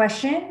ask that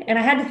question, and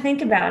I had to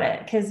think about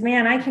it because,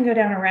 man, I can go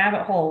down a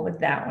rabbit hole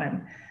with that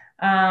one.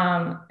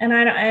 And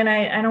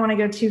I don't want to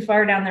go too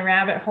far down the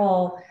rabbit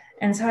hole.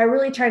 And so I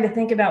really tried to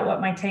think about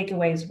what my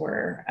takeaways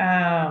were.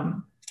 That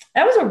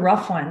was a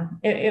rough one.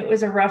 It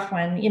was a rough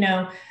one.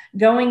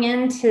 Going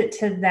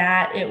into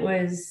that, it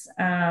was,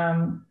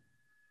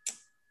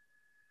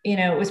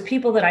 it was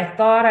people that I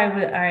thought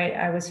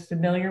I was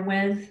familiar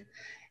with.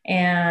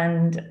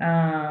 And,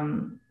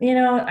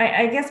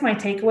 I guess my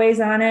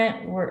takeaways on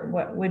it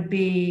what would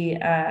be,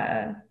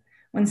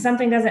 when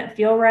something doesn't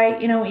feel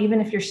right,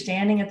 even if you're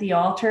standing at the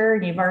altar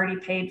and you've already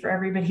paid for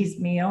everybody's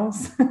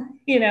meals,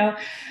 you know,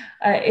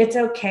 it's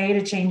okay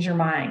to change your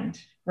mind,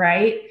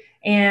 right?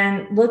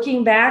 And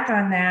looking back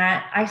on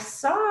that, I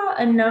saw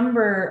a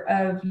number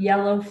of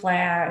yellow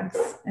flags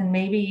and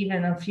maybe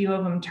even a few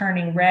of them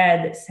turning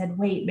red that said,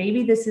 wait,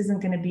 maybe this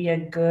isn't going to be a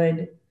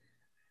good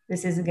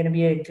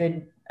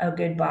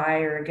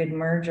buy or a good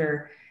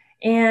merger.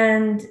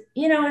 And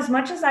as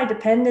much as I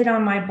depended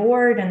on my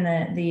board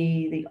and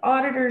the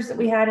auditors that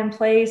we had in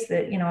place,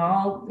 that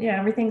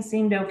everything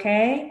seemed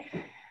okay,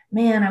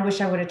 man, I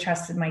wish I would have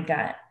trusted my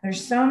gut.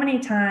 There's so many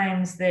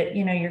times that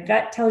your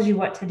gut tells you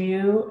what to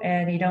do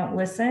and you don't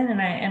listen.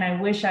 And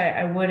I wish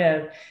I would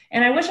have.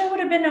 And I wish I would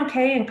have been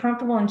okay and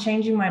comfortable in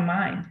changing my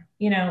mind,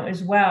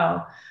 as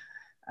well.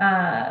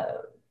 Uh,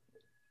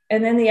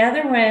 and then the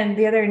other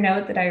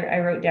note that I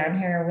wrote down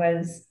here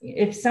was,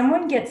 if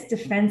someone gets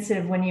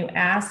defensive when you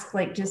ask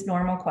like just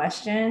normal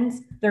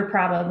questions, they're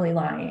probably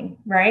lying,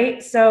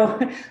 right? So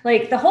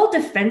like the whole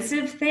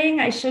defensive thing,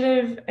 I should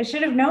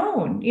have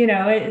known,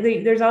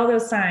 there's all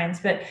those signs.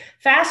 But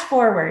fast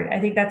forward,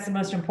 I think that's the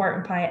most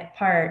important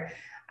part.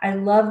 I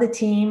love the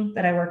team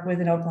that I work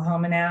with in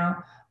Oklahoma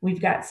now. We've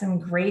got some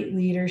great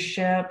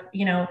leadership.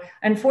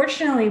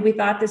 Unfortunately, we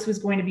thought this was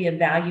going to be a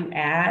value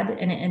add,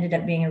 and it ended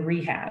up being a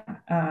rehab.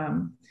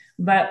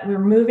 But we're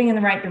moving in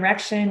the right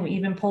direction. We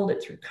even pulled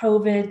it through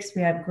COVID because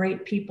we have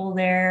great people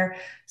there.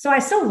 So I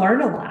still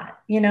learned a lot.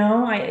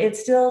 There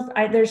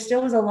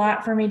still was a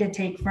lot for me to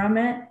take from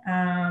it,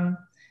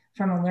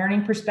 from a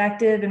learning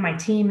perspective, and my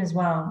team as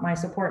well. My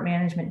support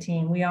management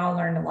team, we all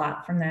learned a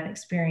lot from that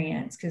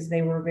experience because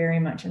they were very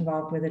much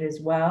involved with it as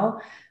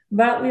well.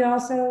 But we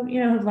also,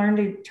 have learned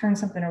to turn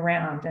something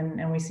around,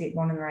 and we see it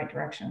going in the right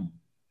direction.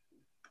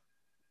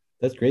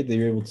 That's great that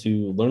you're able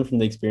to learn from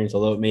the experience,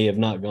 although it may have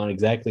not gone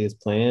exactly as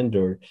planned,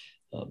 or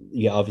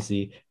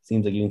obviously it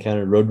seems like you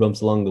encountered road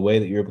bumps along the way,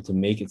 that you're able to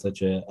make it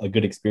such a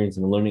good experience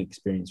and a learning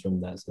experience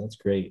from that. So that's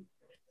great.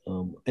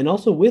 And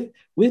also with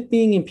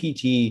being in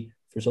PT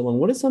for so long,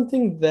 what is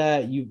something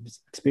that you've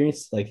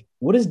experienced? Like,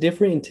 what is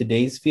different in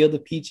today's field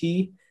of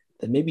PT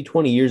that maybe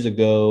 20 years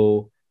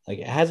ago, like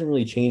it hasn't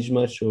really changed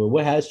much, or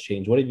what has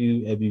changed? What have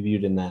you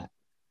viewed in that?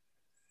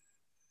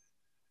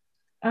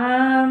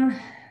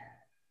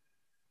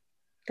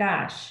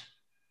 Gosh,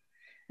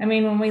 I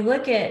mean, when we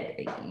look at,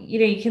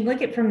 you can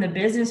look at from the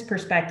business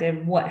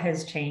perspective, what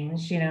has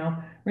changed,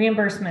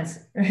 reimbursements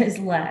is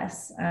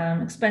less,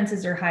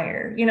 expenses are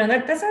higher,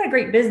 that's not a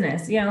great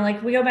business.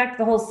 Like we go back to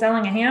the whole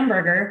selling a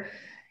hamburger,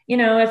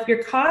 if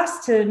your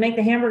cost to make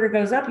the hamburger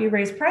goes up, you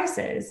raise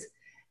prices.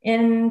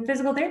 In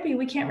physical therapy,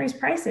 we can't raise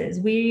prices.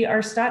 We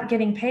are stopped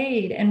getting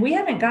paid, and we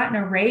haven't gotten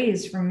a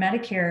raise from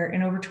Medicare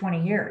in over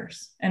 20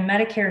 years. And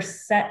Medicare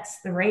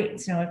sets the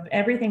rates, if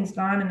everything's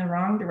gone in the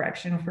wrong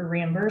direction for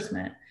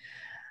reimbursement.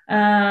 Those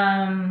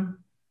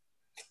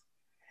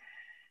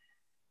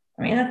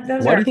Why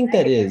are, do you think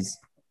that is?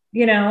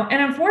 and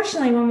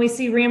unfortunately, when we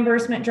see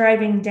reimbursement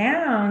driving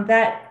down,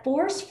 that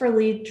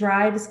forcefully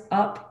drives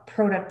up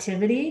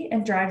productivity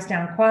and drives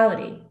down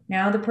quality.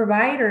 Now the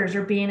providers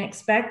are being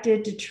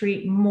expected to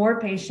treat more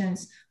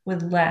patients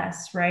with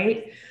less,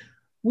 right?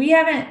 We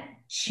haven't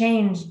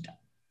changed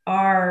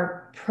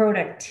our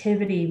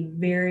productivity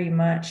very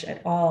much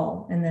at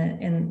all in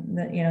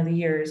the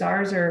years.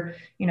 Ours are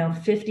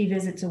 50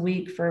 visits a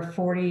week for a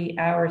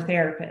 40-hour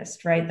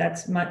therapist, right?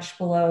 That's much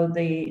below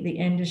the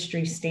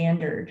industry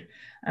standard,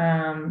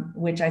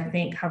 which I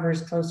think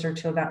hovers closer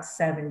to about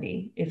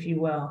 70, if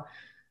you will.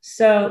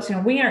 So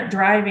we aren't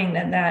driving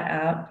that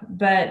up,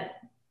 but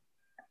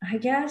I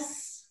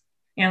guess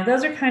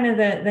those are kind of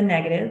the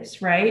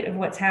negatives, right, of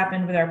what's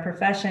happened with our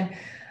profession.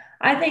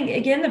 I think,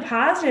 again, the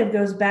positive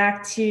goes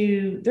back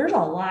to, there's a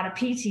lot of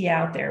PT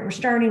out there. We're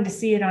starting to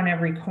see it on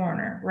every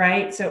corner,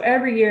 right? So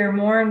every year,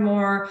 more and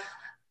more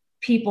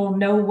people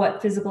know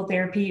what physical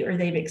therapy, or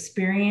they've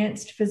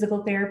experienced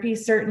physical therapy,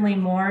 certainly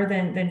more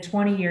than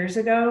 20 years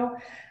ago.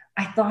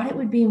 I thought it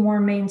would be more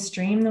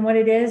mainstream than what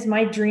it is.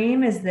 My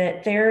dream is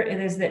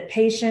that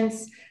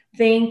patients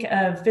think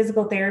of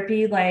physical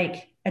therapy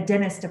like a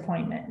dentist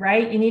appointment,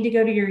 right? You need to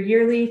go to your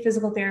yearly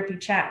physical therapy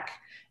check,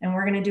 and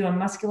we're going to do a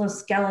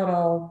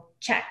musculoskeletal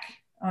check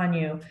on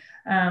you.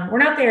 We're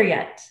not there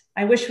yet.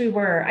 I wish we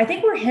were. I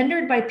think we're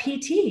hindered by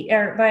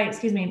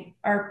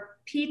our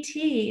PT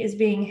is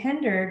being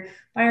hindered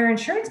by our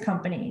insurance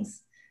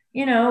companies.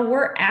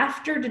 We're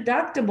after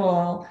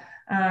deductible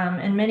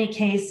in many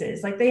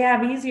cases. Like, they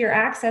have easier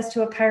access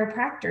to a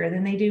chiropractor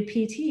than they do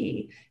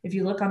PT, if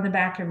you look on the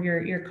back of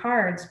your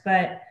cards.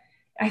 But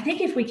I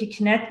think if we could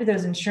connect with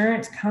those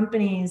insurance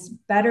companies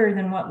better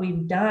than what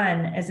we've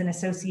done as an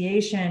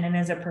association and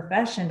as a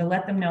profession, to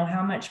let them know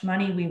how much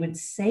money we would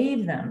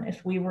save them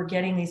if we were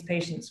getting these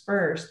patients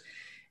first.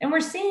 And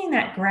we're seeing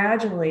that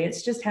gradually.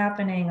 It's just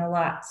happening a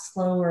lot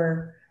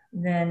slower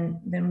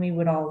than we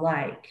would all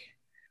like.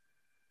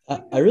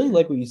 I really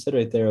like what you said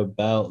right there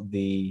about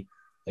the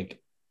like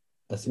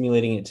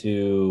assimilating it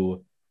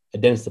to a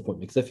dentist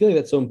appointment, because I feel like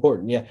that's so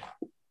important. Yeah,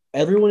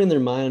 everyone in their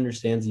mind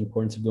understands the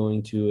importance of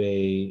going to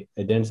a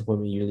dentist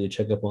appointment yearly to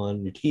check up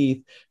on your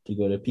teeth, to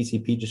go to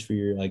PCP just for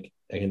your like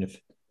kind of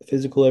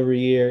physical every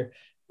year.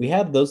 We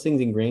have those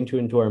things ingrained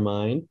into our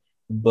mind,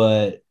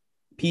 but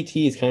PT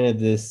is kind of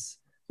this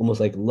almost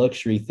like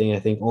luxury thing. I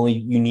think only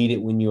you need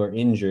it when you are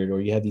injured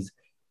or you have these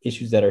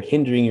issues that are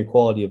hindering your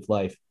quality of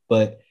life.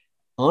 But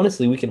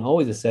honestly, we can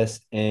always assess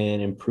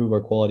and improve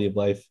our quality of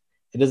life.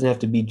 It doesn't have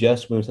to be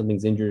just when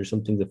something's injured or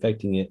something's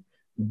affecting it.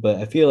 But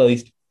I feel at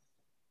least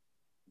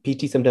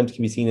PT sometimes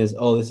can be seen as,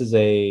 oh, this is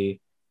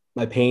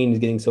my pain is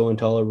getting so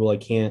intolerable, I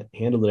can't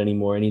handle it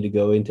anymore. I need to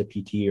go into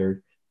PT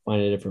or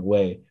find a different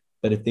way.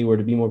 But if they were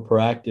to be more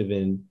proactive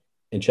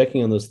in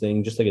checking on those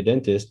things, just like a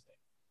dentist,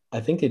 I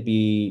think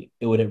it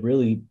would have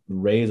really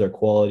raised our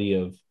quality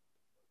of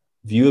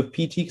view of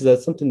PT, because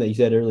that's something that you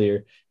said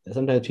earlier, that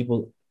sometimes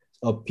people,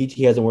 oh, PT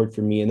hasn't worked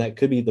for me. And that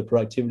could be the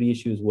productivity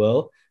issue as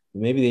well.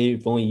 Maybe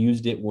they've only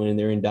used it when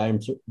they're in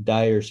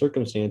dire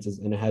circumstances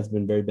and it has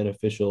been very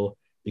beneficial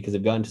because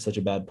they've gotten to such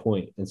a bad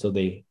point. And so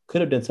they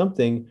could have done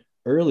something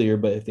earlier,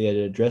 but if they had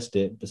addressed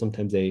it, but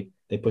sometimes they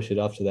push it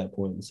off to that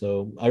point. And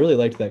so I really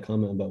liked that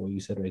comment about what you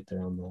said right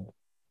there on that.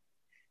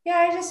 Yeah,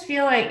 I just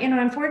feel like,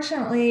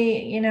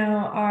 unfortunately,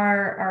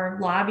 our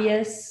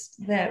lobbyists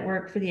that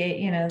work for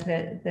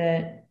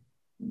the,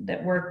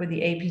 that work with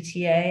the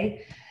APTA,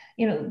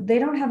 they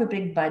don't have a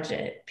big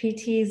budget.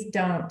 PTs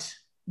don't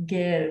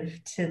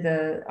give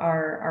to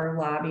our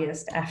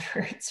lobbyist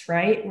efforts,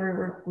 right?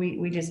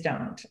 We just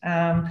don't.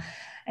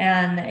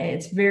 And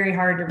it's very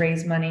hard to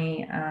raise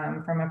money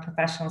from a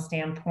professional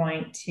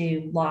standpoint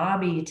to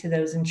lobby to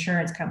those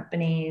insurance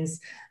companies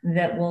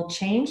that will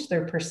change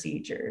their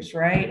procedures,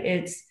 right?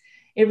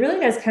 It really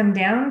does come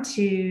down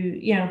to,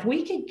 if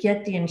we could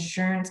get the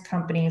insurance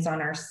companies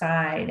on our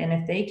side and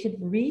if they could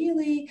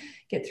really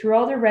get through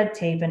all the red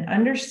tape and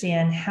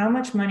understand how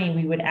much money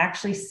we would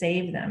actually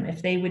save them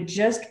if they would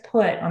just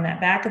put on that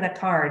back of the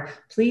card,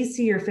 please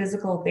see your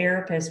physical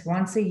therapist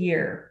once a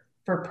year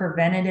for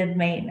preventative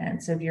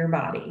maintenance of your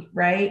body,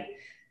 right?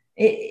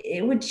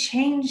 It would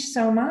change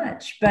so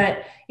much.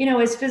 But,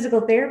 as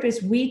physical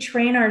therapists, we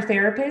train our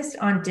therapists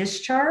on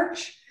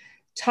discharge.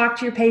 Talk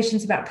to your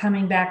patients about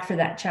coming back for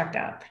that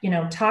checkup,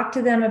 talk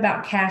to them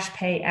about cash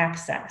pay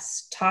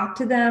access, talk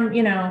to them,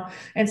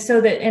 and so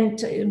that,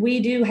 and we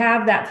do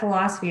have that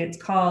philosophy. It's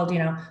called,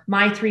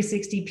 my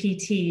 360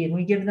 PT, and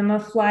we give them a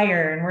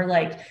flyer and we're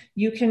like,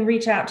 you can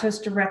reach out to us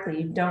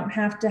directly. You don't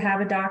have to have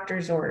a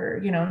doctor's order,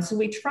 and so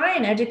we try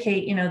and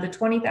educate, the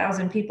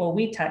 20,000 people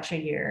we touch a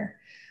year.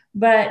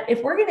 But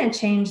if we're going to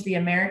change the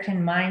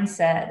American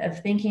mindset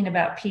of thinking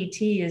about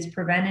PT as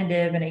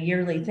preventative and a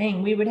yearly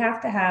thing, we would have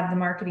to have the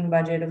marketing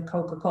budget of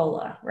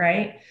Coca-Cola,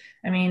 right?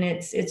 I mean,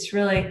 it's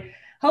really,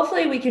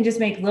 hopefully we can just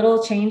make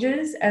little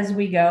changes as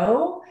we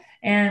go.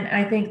 And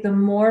I think the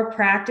more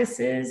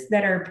practices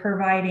that are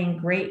providing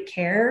great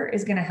care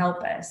is going to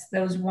help us.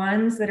 Those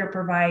ones that are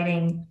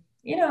providing,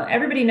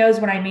 everybody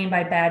knows what I mean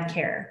by bad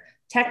care,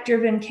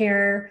 tech-driven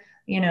care,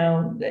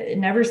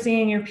 never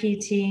seeing your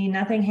PT,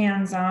 nothing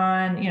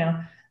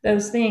hands-on,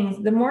 those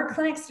things. The more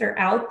clinics that are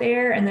out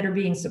there and that are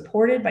being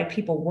supported by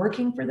people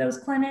working for those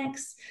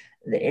clinics,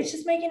 it's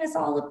just making us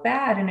all look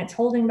bad and it's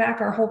holding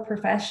back our whole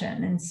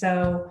profession. And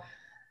so,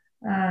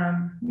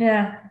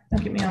 yeah,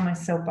 don't get me on my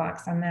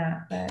soapbox on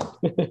that,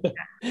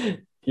 but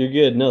You're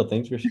good. No,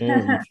 thanks for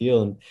sharing what you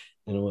feel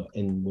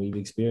and what you've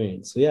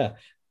experienced. So yeah,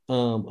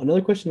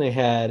 another question I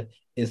had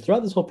is,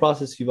 throughout this whole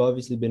process, you've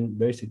obviously been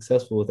very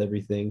successful with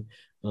everything.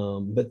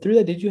 But through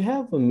that, did you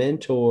have a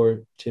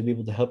mentor to be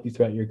able to help you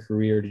throughout your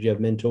career? Did you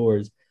have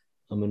mentors?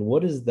 And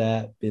what has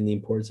that been the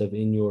importance of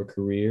in your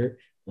career,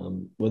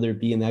 whether it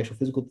be in the actual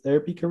physical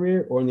therapy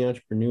career or in the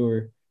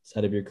entrepreneur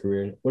side of your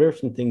career? What are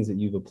some things that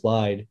you've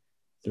applied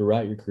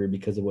throughout your career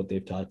because of what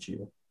they've taught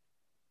you?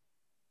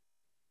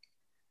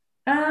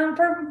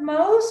 For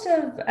most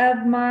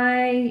of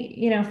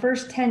my,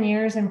 first 10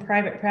 years in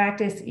private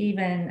practice,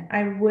 even,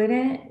 I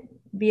wouldn't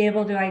be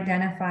able to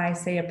identify,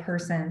 say, a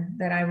person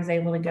that I was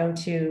able to go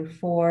to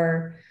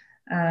for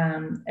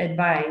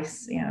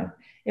advice.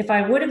 If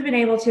I would have been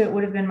able to, it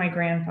would have been my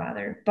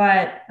grandfather,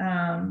 but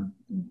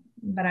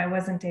I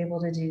wasn't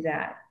able to do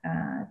that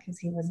because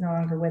he was no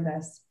longer with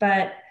us.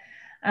 But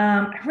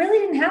I really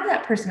didn't have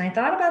that person. I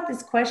thought about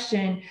this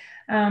question,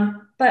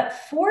 but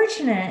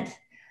fortunate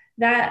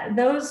that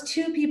those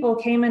two people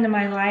came into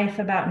my life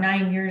about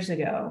 9 years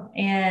ago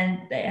and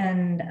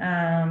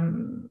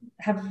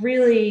have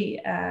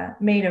really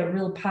made a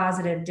real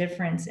positive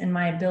difference in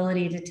my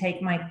ability to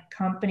take my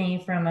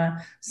company from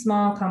a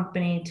small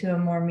company to a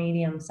more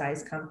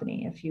medium-sized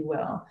company, if you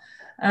will.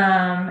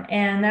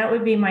 And that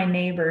would be my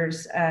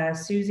neighbors,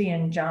 Susie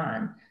and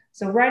John.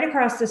 So right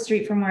across the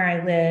street from where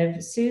I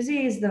live,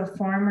 Susie is the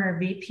former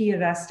VP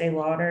of Estee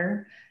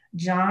Lauder.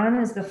 John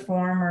is the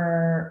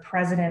former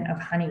president of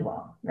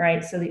Honeywell,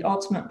 right? So the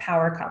ultimate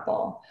power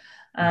couple.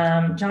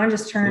 John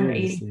just turned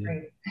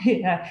Seriously.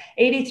 83, yeah,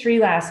 83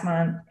 last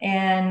month.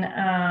 And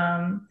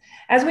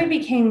as we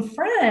became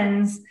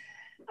friends,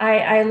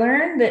 I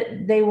learned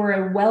that they were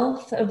a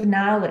wealth of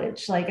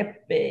knowledge.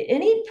 Like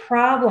any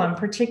problem,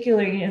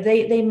 particularly,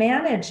 they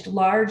managed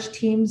large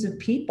teams of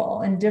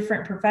people in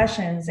different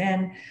professions.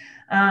 And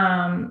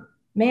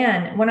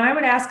man, when I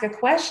would ask a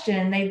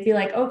question, they'd be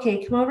like,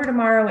 okay, come over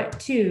tomorrow at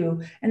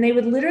 2. And they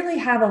would literally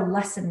have a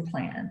lesson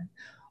plan.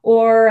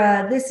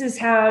 Or this is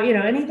how,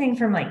 anything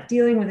from like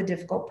dealing with a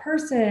difficult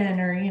person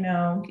or, I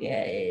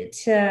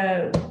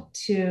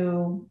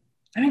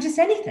mean, just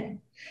anything.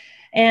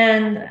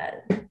 And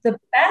the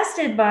best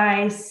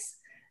advice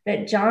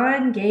that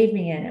John gave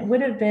me, and it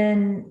would have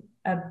been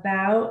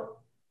about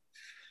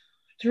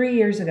 3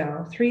 years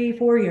ago,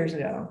 4 years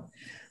ago,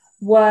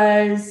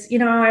 was,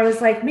 I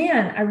was like,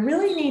 man, I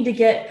really need to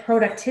get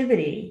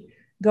productivity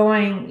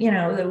going.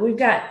 We've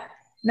got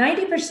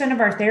 90%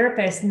 of our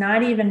therapists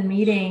not even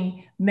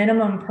meeting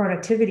minimum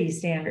productivity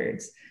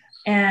standards.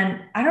 And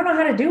I don't know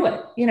how to do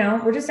it.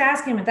 We're just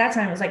asking them at that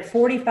time, it was like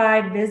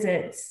 45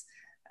 visits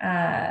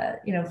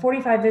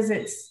 45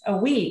 visits a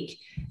week.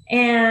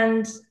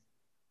 And,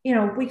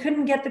 we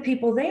couldn't get the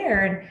people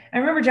there. And I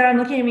remember John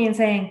looking at me and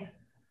saying,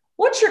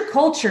 what's your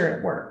culture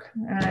at work?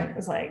 And I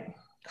was like,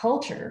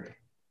 culture?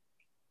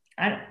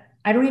 I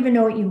don't even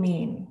know what you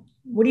mean.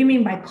 What do you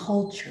mean by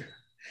culture?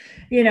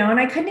 And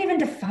I couldn't even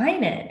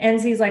define it.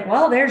 And so he's like,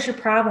 well, there's your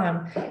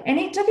problem. And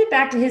he took it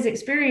back to his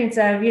experience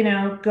of,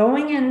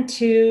 going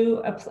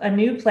into a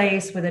new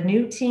place with a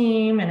new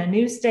team and a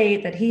new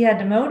state that he had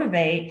to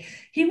motivate.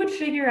 He would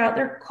figure out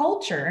their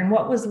culture and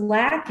what was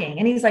lacking.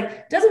 And he's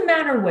like, doesn't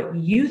matter what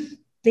you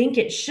think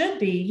it should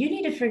be. You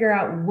need to figure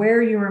out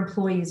where your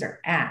employees are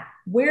at.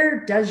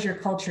 Where does your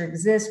culture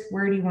exist?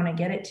 Where do you want to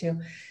get it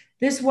to?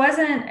 This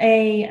wasn't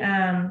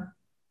a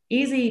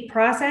easy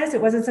process.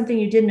 It wasn't something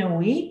you did in a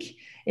week.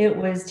 It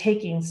was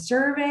taking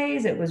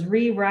surveys. It was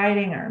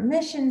rewriting our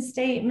mission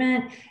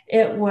statement.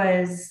 It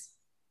was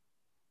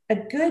a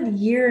good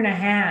year and a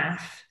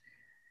half,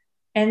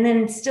 and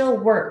then still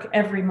work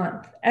every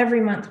month.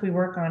 Every month we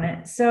work on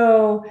it.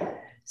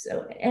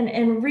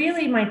 And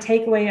really my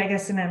takeaway, I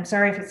guess, and I'm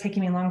sorry if it's taking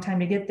me a long time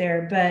to get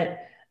there, but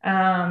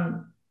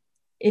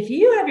if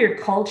you have your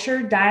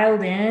culture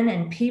dialed in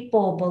and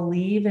people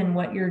believe in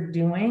what you're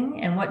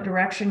doing and what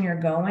direction you're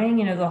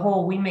going, the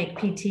whole "we make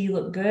PT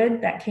look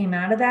good" that came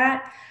out of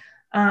that.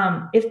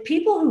 If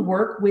people who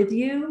work with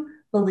you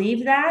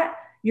believe that,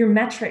 your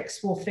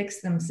metrics will fix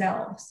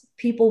themselves.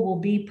 People will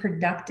be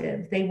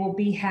productive. They will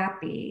be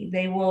happy.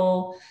 They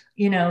will,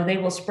 they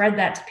will spread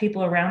that to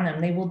people around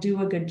them. They will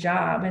do a good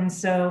job. And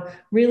so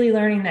really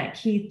learning that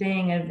key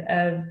thing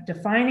of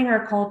defining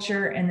our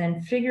culture and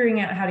then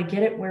figuring out how to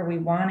get it where we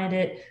wanted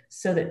it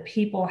so that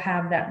people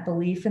have that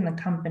belief in the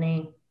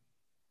company.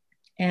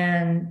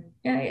 And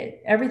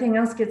everything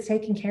else gets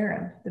taken care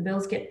of. The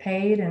bills get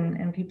paid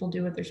and people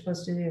do what they're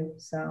supposed to do.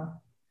 So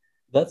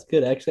That's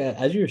good. Actually,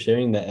 as you were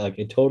sharing that, like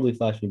it totally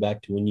flashed me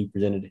back to when you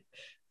presented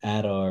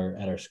at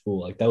our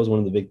school. Like that was one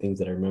of the big things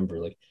that I remember,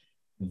 like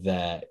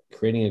that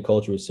creating a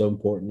culture was so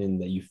important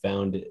and that you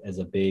found it as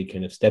a big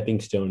kind of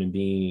stepping stone in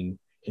being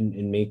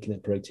in making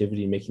that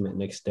productivity and making that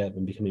next step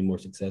and becoming more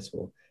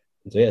successful.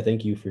 And so yeah,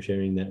 thank you for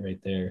sharing that right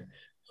there.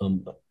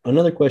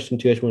 Another question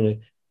too, I just want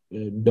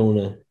to don't want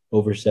to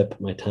overstep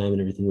my time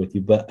and everything with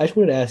you, but I just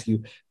wanted to ask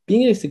you,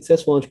 being a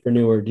successful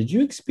entrepreneur, did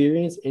you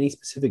experience any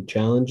specific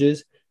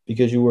challenges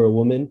because you were a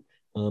woman?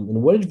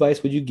 And what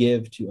advice would you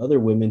give to other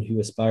women who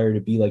aspire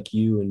to be like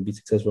you and be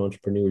successful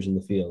entrepreneurs in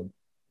the field?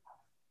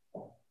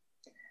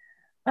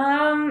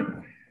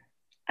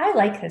 I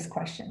like this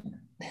question.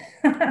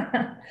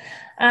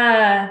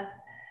 I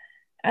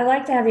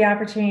like to have the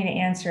opportunity to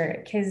answer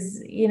it because,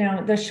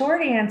 the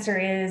short answer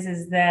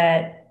is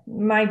that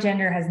my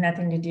gender has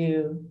nothing to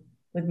do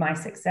with my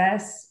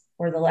success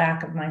or the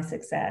lack of my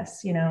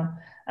success.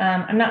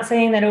 I'm not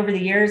saying that over the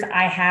years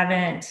I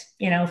haven't,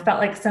 felt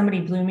like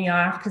somebody blew me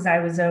off because I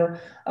was a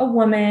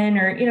woman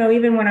or,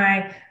 even when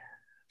I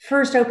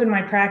first opened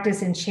my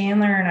practice in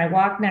Chandler and I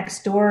walked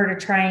next door to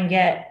try and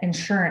get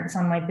insurance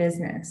on my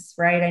business,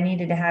 right? I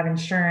needed to have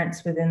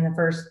insurance within the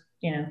first,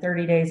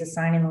 30 days of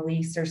signing the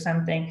lease or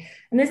something.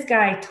 And this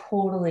guy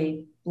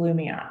totally blew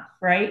me off,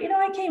 right?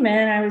 I came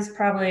in, I was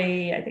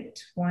probably, I think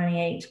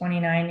 28,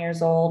 29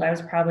 years old. I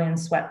was probably in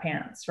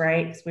sweatpants,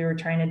 right? Because we were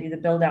trying to do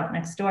the build out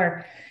next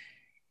door.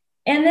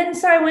 And then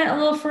so I went a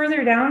little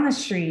further down the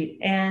street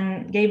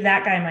and gave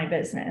that guy my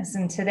business.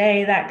 And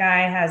today that guy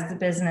has the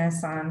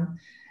business on,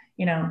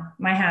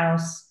 my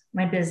house,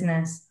 my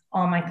business,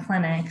 all my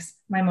clinics,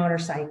 my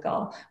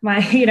motorcycle, so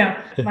like he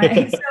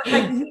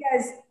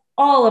has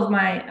all of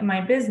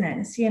my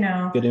business,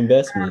 Good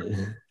investment.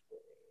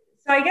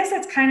 So I guess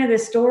that's kind of the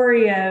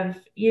story of,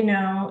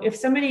 if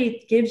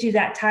somebody gives you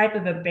that type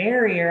of a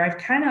barrier, I've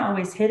kind of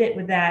always hit it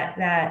with that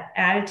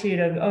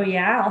attitude of, oh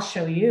yeah, I'll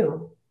show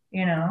you,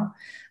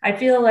 I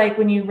feel like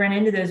when you run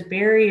into those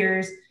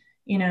barriers,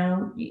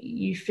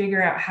 you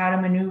figure out how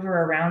to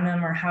maneuver around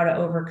them or how to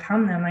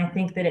overcome them. I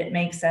think that it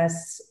makes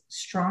us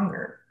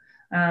stronger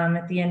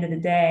at the end of the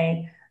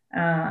day.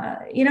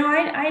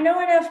 I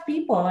know enough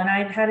people and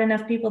I've had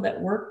enough people that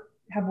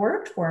have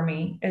worked for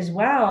me as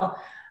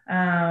well.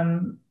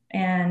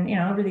 And,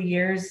 over the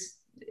years,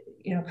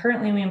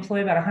 currently we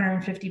employ about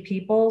 150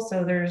 people.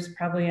 So there's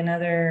probably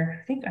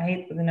another, I think, I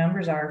hate what the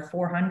numbers are,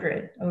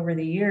 400 over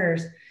the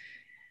years.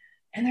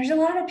 And there's a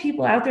lot of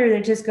people out there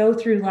that just go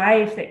through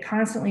life that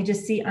constantly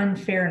just see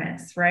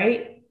unfairness,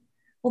 right?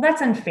 Well,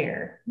 that's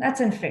unfair. That's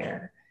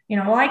unfair.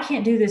 Well, I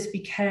can't do this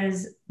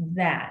because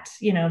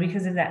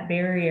because of that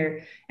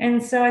barrier.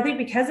 And so I think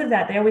because of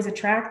that, they always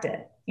attract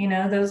it.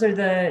 Those are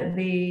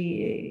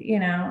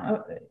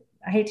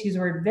I hate to use the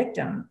word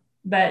victim,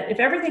 but if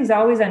everything's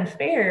always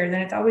unfair,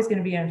 then it's always going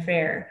to be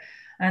unfair.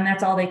 And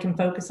that's all they can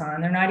focus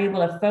on. They're not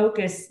able to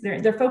focus.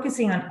 They're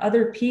focusing on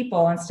other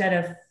people instead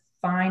of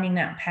finding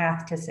that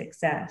path to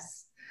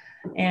success.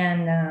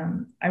 And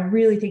I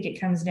really think it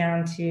comes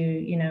down to,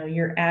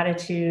 your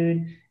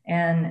attitude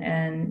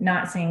and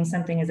not seeing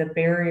something as a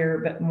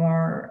barrier, but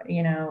more,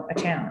 a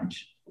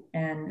challenge.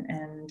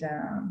 And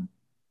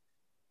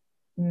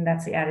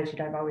that's the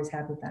attitude I've always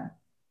had with that.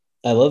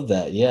 I love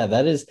that. Yeah,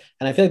 that is,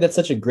 and I feel like that's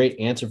such a great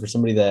answer for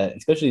somebody that,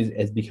 especially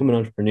as become an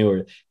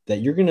entrepreneur,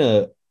 that you're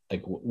gonna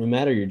like no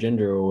matter your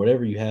gender or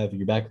whatever you have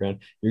your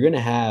background, you're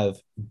gonna have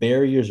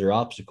barriers or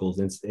obstacles.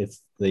 And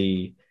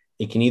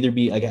it can either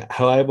be like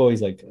how I've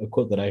always like a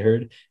quote that I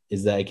heard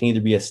is that it can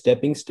either be a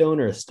stepping stone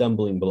or a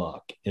stumbling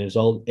block, and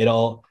it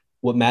all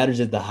what matters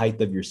is the height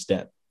of your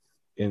step.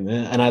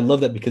 And I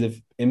love that because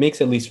if it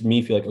makes at least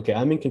me feel like okay,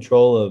 I'm in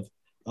control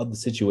of the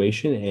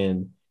situation,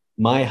 and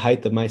my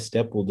height of my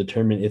step will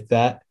determine if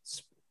that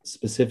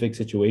specific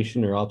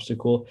situation or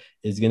obstacle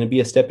is going to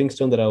be a stepping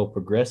stone that I will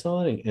progress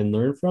on and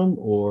learn from,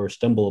 or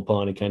stumble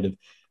upon and kind of,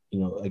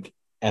 like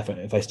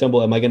if I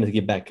stumble, am I going to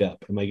get back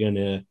up? Am I going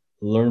to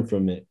learn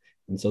from it?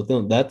 And so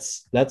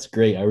that's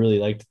great. I really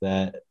liked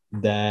that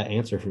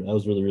answer. That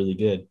was really, really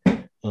good.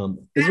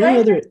 Is there any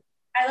other?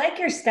 I like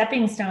your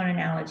stepping stone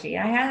analogy.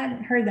 I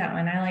hadn't heard that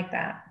one. I like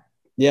that.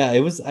 Yeah,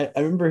 it was. I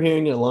remember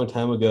hearing it a long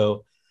time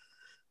ago.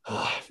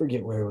 I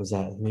forget where it was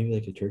at, maybe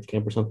like a church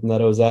camp or something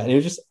that I was at. And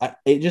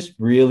it just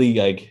really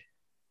like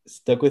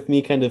stuck with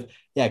me kind of,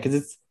 yeah. Cause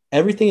it's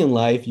everything in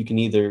life you can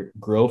either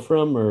grow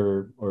from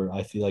or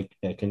I feel like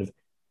yeah, kind of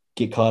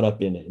get caught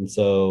up in it. And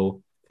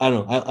so I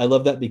don't know. I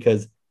love that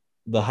because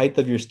the height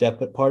of your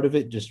step part of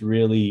it just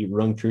really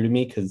rung true to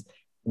me. Cause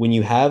when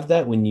you have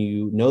that, when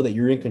you know that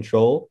you're in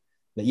control,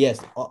 that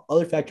yes,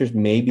 other factors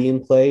may be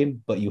in play,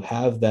 but you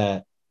have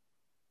that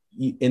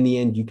in the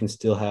end, you can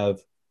still have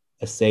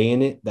a say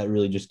in it that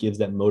really just gives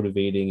that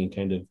motivating and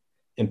kind of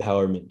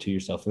empowerment to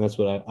yourself. And that's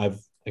what I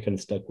kind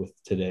of stuck with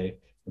today,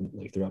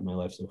 like throughout my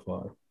life so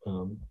far.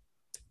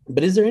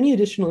 But is there any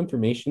additional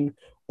information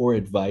or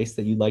advice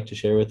that you'd like to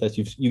share with us?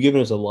 You've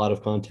given us a lot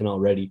of content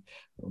already,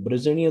 but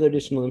is there any other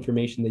additional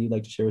information that you'd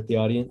like to share with the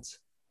audience?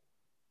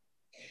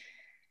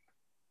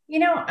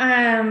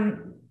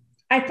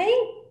 I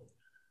think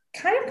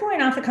kind of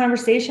going off the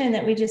conversation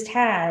that we just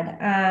had,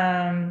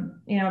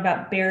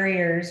 about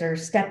barriers or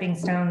stepping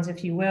stones,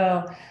 if you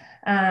will.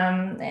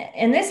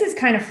 And this is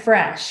kind of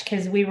fresh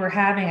because we were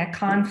having a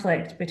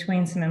conflict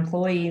between some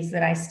employees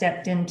that I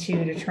stepped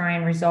into to try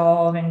and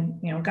resolve and,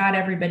 got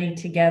everybody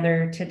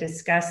together to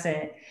discuss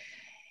it.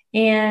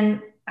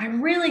 And I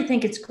really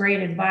think it's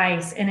great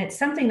advice. And it's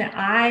something that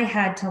I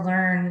had to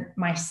learn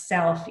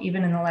myself,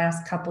 even in the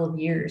last couple of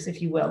years,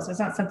 if you will. So it's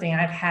not something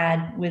I've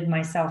had with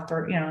myself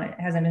or, it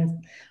hasn't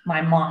been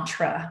my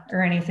mantra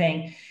or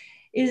anything,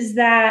 is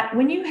that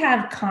when you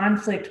have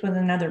conflict with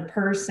another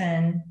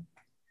person,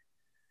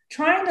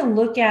 trying to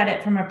look at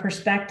it from a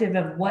perspective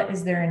of what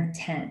is their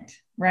intent,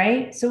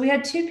 right? So we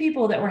had two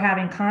people that were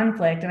having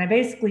conflict. And I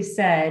basically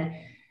said,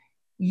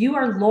 you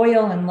are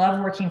loyal and love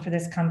working for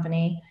this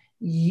company.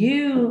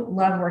 You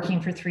love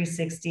working for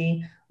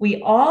 360.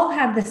 We all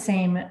have the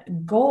same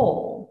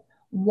goal.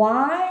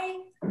 Why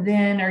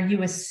then are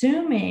you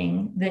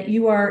assuming that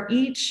you are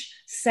each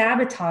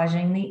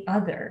sabotaging the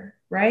other,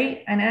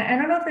 right? And I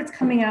don't know if that's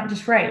coming out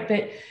just right,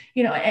 but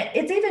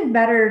it's even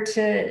better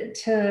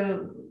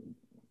to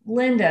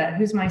Linda,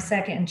 who's my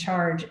second in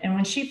charge. And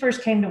when she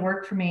first came to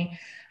work for me,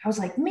 I was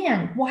like,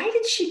 man, why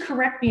did she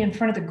correct me in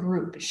front of the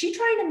group? Is she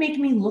trying to make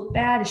me look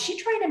bad? Is she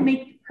trying to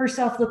make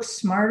herself look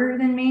smarter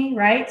than me?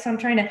 Right. So I'm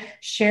trying to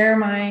share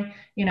I'm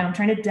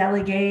trying to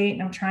delegate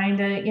and I'm trying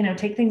to,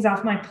 take things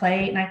off my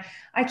plate. And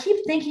I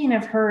keep thinking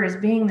of her as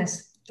being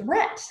this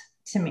threat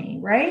to me.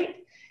 Right.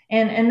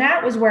 And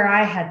that was where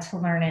I had to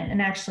learn it.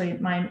 And actually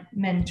my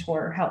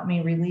mentor helped me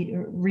really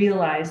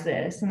realize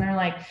this. And they're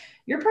like,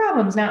 your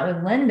problem's not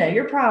with Linda,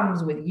 your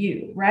problem's with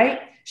you. Right.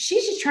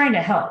 She's just trying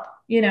to help.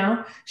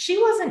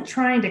 She wasn't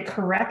trying to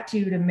correct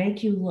you to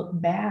make you look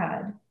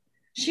bad.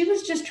 She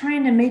was just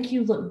trying to make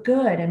you look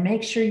good and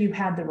make sure you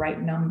had the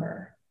right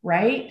number,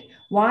 right?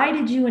 Why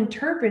did you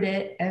interpret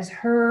it as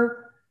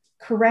her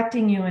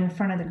correcting you in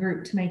front of the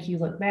group to make you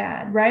look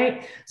bad,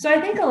 right? So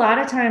I think a lot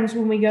of times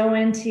when we go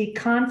into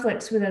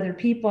conflicts with other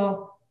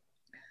people,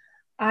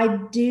 I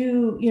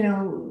do,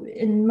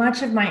 in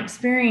much of my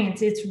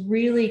experience, it's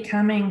really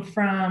coming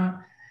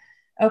from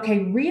okay,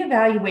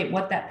 reevaluate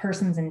what that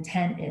person's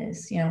intent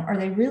is. Are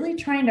they really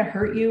trying to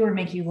hurt you or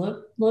make you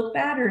look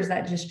bad, or is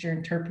that just your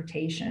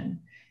interpretation?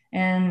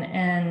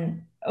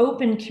 And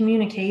open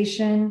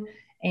communication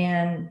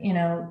and,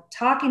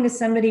 talking to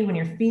somebody when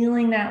you're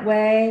feeling that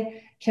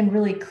way can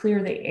really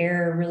clear the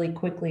air really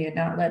quickly and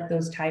not let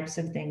those types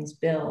of things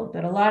build.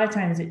 But a lot of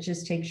times it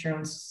just takes your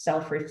own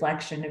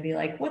self-reflection to be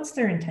like, what's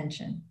their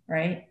intention,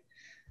 right?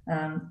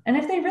 And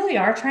if they really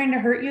are trying to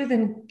hurt you,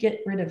 then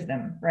get rid of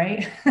them,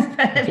 right?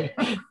 But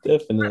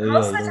Definitely, yeah.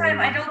 most You of the don't time, want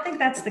I to. don't think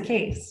that's the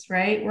case,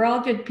 right? We're all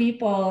good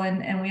people,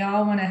 and we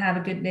all want to have a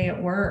good day at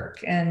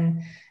work,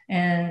 and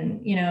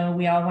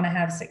we all want to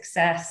have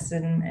success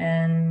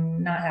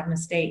and not have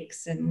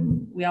mistakes,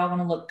 and we all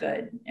want to look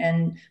good.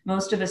 And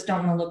most of us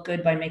don't want to look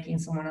good by making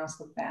someone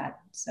else look bad.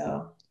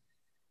 So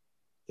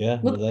Yeah,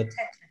 look no, for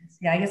intentions.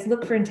 Yeah, I guess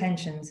look for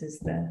intentions is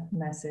the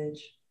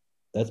message.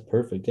 that's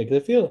perfect. Yeah,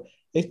 because I feel,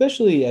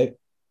 especially, I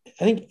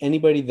think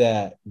anybody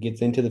that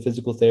gets into the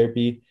physical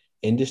therapy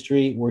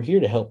industry, we're here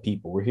to help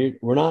people.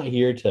 We're not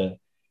here to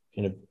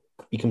kind of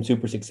become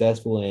super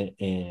successful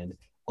and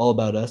all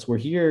about us. We're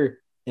here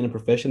in a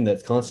profession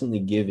that's constantly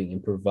giving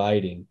and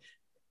providing.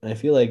 And I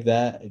feel like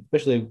that,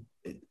 especially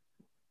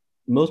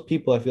most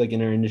people, I feel like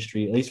in our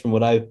industry, at least from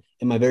what I've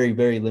in my very,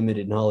 very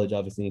limited knowledge,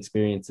 obviously, and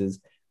experiences,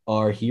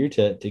 are here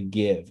to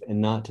give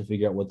and not to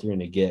figure out what they're going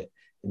to get.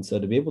 And so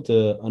to be able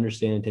to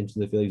understand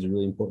intentions of feelings is a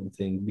really important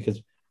thing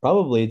because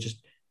probably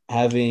just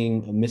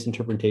having a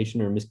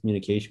misinterpretation or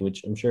miscommunication,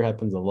 which I'm sure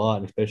happens a lot,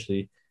 and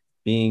especially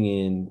being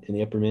in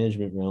the upper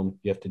management realm,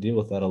 you have to deal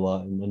with that a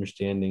lot and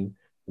understanding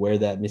where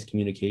that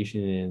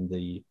miscommunication and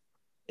the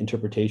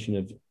interpretation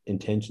of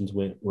intentions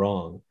went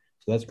wrong.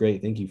 So that's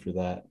great. Thank you for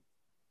that.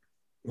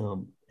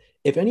 Um,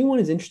 if anyone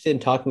is interested in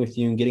talking with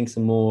you and getting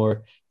some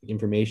more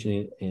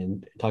information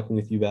and talking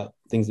with you about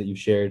things that you've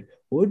shared,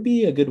 what would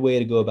be a good way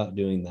to go about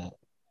doing that?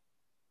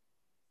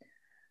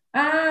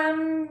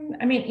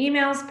 I mean,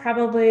 email's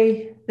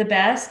probably the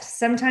best.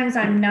 Sometimes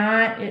I'm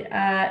not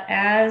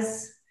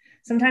as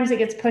sometimes it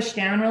gets pushed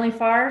down really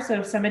far.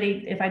 So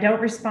if I don't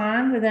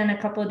respond within a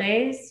couple of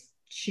days,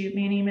 shoot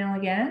me an email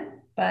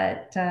again.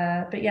 But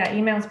yeah,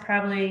 email's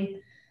probably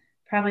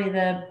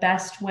the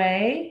best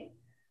way.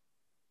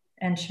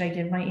 And should I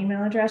give my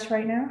email address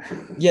right now?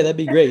 Yeah, that'd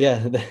be great.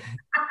 Yeah.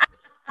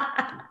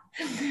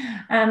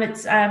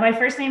 It's my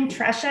first name,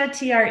 Tresha,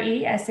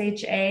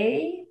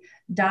 Tresha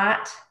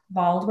dot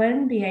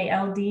Baldwin,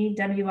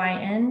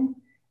 Baldwin,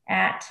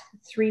 at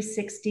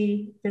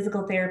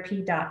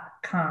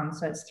 360physicaltherapy.com.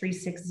 So it's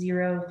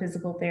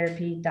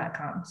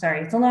 360physicaltherapy.com.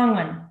 Sorry, it's a long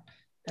one.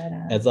 But,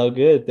 That's all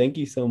good. Thank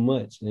you so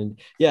much. And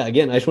yeah,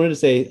 again, I just wanted to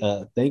say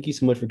thank you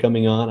so much for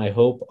coming on. I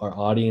hope our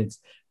audience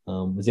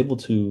was able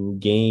to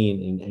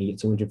gain and get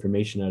so much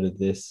information out of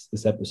this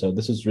episode.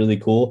 This was really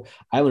cool.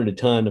 I learned a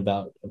ton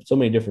about so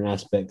many different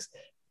aspects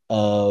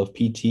of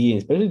PT, and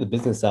especially the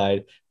business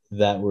side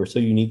that were so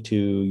unique to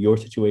your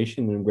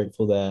situation. And I'm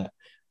grateful that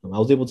I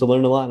was able to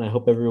learn a lot. And I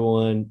hope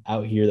everyone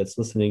out here that's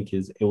listening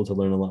is able to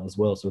learn a lot as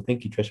well. So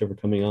thank you, Tresha, for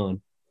coming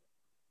on.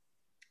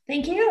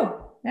 thank you.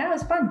 That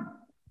was fun.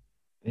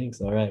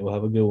 Thanks. All right. Well,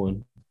 have a good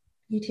one.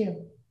 You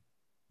too.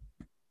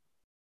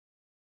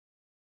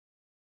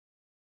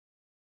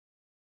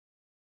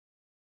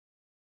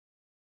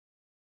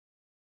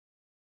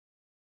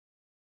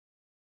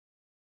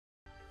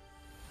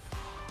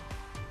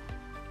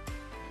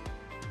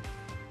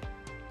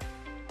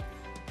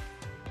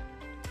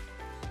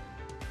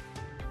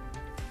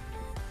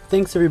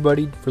 Thanks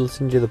everybody for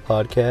listening to the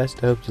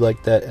podcast. I hope you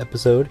liked that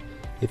episode.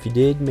 If you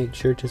did, make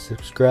sure to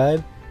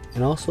subscribe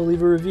and also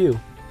leave a review.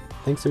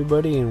 Thanks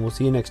everybody, and we'll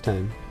see you next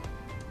time.